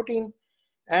JP14,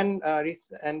 and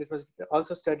it was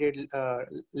also studied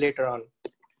later on.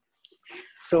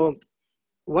 So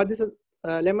what this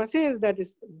lemma says that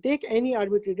is, take any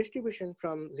arbitrary distribution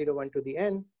from 0, 1 to the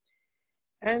n,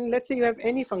 and let's say you have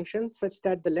any function such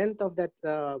that the length of that,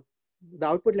 the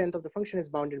output length of the function is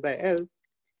bounded by L.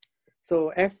 So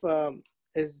F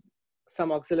is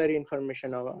some auxiliary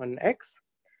information on X.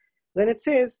 Then it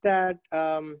says that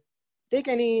take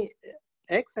any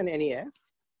x and any f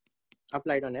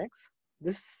applied on x.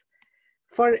 This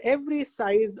for every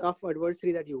size of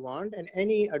adversary that you want and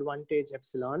any advantage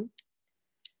epsilon,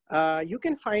 you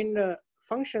can find a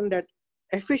function that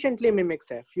efficiently mimics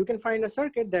f. You can find a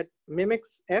circuit that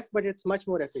mimics f, but it's much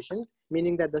more efficient,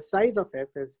 meaning that the size of f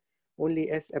is only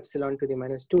s epsilon to the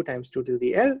minus 2 times 2 to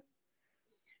the L.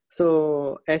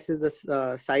 So S is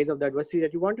the size of the adversary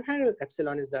that you want to handle,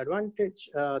 epsilon is the advantage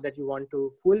that you want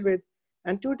to fool with,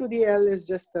 and 2 to the L is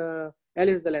just L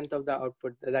is the length of the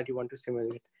output that you want to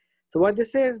simulate. So what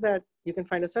this says that you can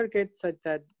find a circuit such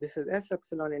that this is S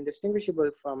epsilon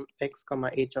indistinguishable from x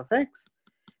comma h of x,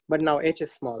 but now h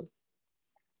is small.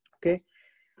 Okay,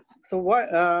 so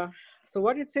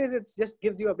what it says, it just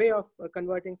gives you a way of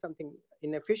converting something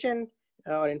inefficient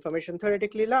or information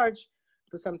theoretically large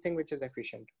to something which is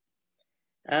efficient.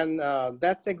 And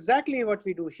that's exactly what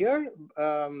we do here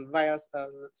via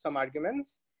some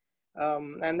arguments.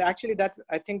 And actually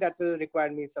I think that will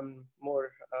require me some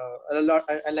more,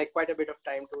 I like quite a bit of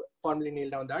time to formally nail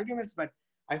down the arguments, but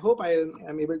I hope I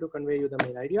am able to convey you the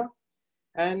main idea.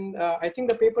 And I think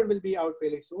the paper will be out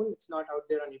really soon. It's not out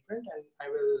there on ePrint, and I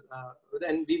will,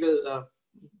 and we will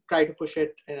try to push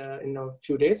it in a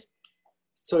few days.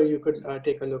 So you could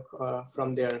take a look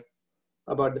from there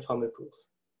about the formal proof.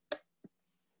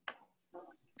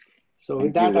 So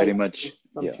with that, very much.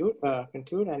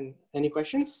 Conclude. And any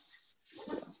questions?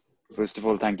 First of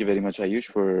all, thank you very much, Aayush,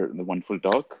 for the wonderful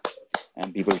talk.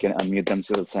 And people can unmute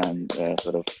themselves and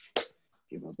sort of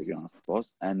give a big round of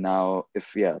applause. And now,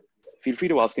 feel free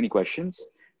to ask any questions.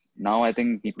 Now, I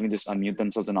think people can just unmute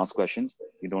themselves and ask questions.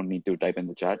 You don't need to type in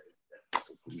the chat.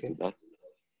 So please do that.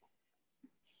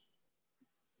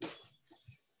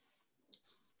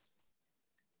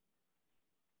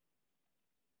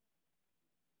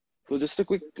 So just a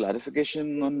quick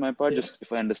clarification on my part, just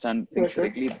if I understand things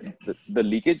correctly, the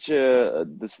leakage,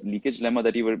 this leakage lemma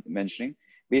that you were mentioning,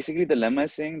 basically the lemma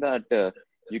is saying that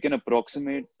you can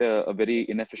approximate a very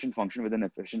inefficient function with an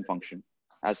efficient function,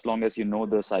 as long as you know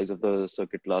the size of the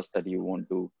circuit class that you want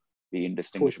to be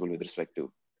indistinguishable with respect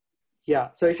to.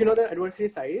 Yeah, so if you know the adversary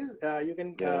size, you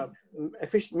can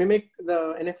mimic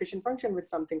the inefficient function with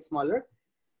something smaller.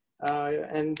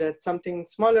 And that something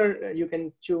smaller you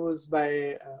can choose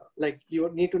by, like you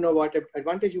need to know what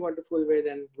advantage you want to fool with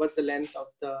and what's the length of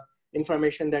the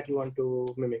information that you want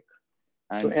to mimic.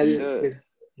 And so L is...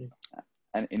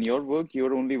 And in your work,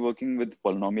 you're only working with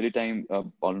polynomially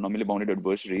bounded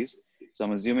adversaries. So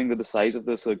I'm assuming that the size of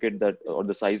the circuit or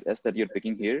the size S that you're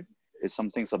picking here is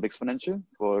something sub-exponential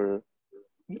for...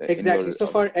 Exactly. So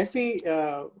for FE,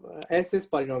 S is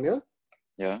polynomial.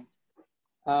 Yeah.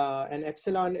 And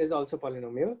epsilon is also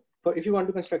polynomial. So if you want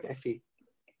to construct FE.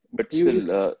 But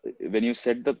still, when you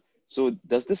set the... So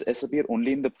does this S appear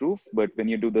only in the proof? But when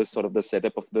you do the sort of the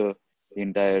setup of the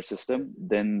entire system,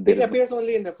 then it appears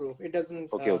only in the proof. It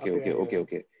doesn't.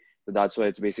 Okay. So that's why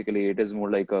it is more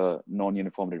like a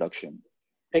non-uniform reduction.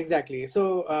 Exactly.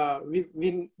 So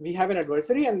we have an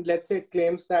adversary, and let's say it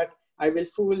claims that I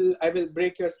will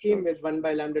break your scheme with 1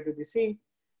 by lambda to the C.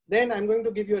 Then I'm going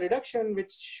to give you a reduction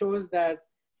which shows that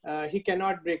he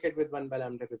cannot break it with 1 by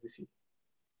lambda to the C.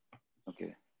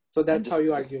 Okay. So that's how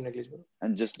you argue negligible.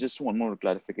 And just one more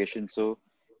clarification. So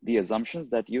the assumptions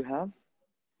that you have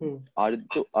are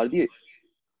the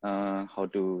how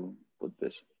to put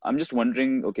this? I'm just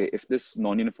wondering, okay, if this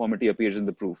non-uniformity appears in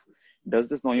the proof, does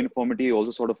this non-uniformity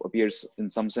also sort of appears in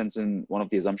some sense in one of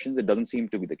the assumptions? It doesn't seem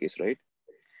to be the case, right?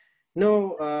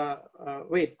 No,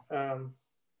 wait.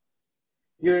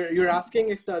 You're asking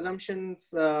if the assumptions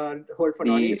hold for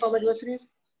non-uniform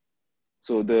adversaries?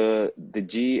 So the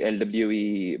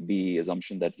GLWEB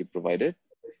assumption that you provided.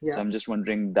 Yeah. So I'm just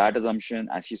wondering, that assumption,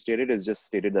 as you stated, is just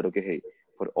stated that, okay, hey,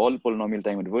 for all polynomial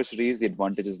time adversaries, the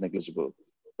advantage is negligible.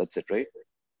 That's it, right?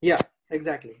 Yeah,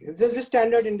 exactly. It's just a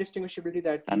standard indistinguishability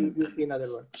that you see in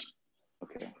other words.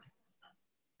 Okay.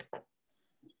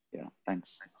 Yeah,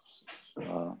 thanks.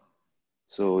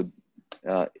 So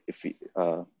if we,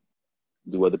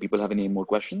 do other people have any more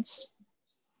questions?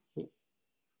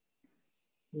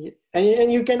 Yeah.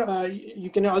 And you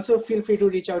can also feel free to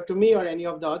reach out to me or any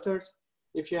of the authors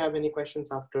if you have any questions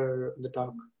after the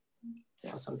talk.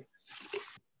 Yeah. Awesome.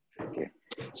 Okay.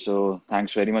 So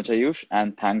thanks very much, Aayush,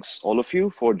 and thanks all of you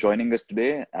for joining us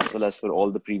today, as well as for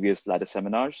all the previous Lattice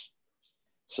seminars.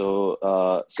 So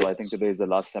I think today is the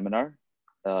last seminar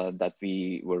that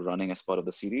we were running as part of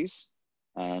the series.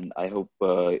 And I hope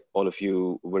all of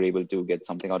you were able to get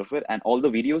something out of it. And all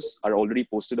the videos are already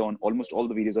posted on, almost all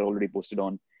the videos are already posted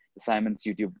on the Simon's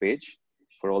YouTube page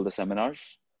for all the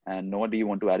seminars. And Noah, do you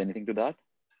want to add anything to that?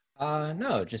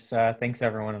 No, just thanks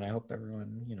everyone, and I hope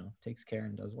everyone, takes care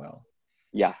and does well.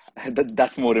 Yeah,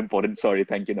 that's more important. Sorry,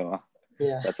 thank you, Noah.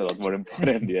 Yeah. That's a lot more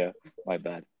important. Yeah, my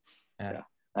bad. Yeah. Yeah.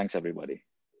 Thanks, everybody.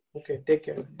 Okay, take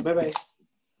care. Bye-bye.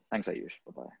 Thanks, Aayush.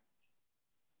 Bye-bye.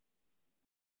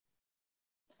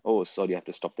 Oh, sorry, I have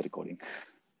to stop the recording.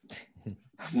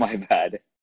 My bad.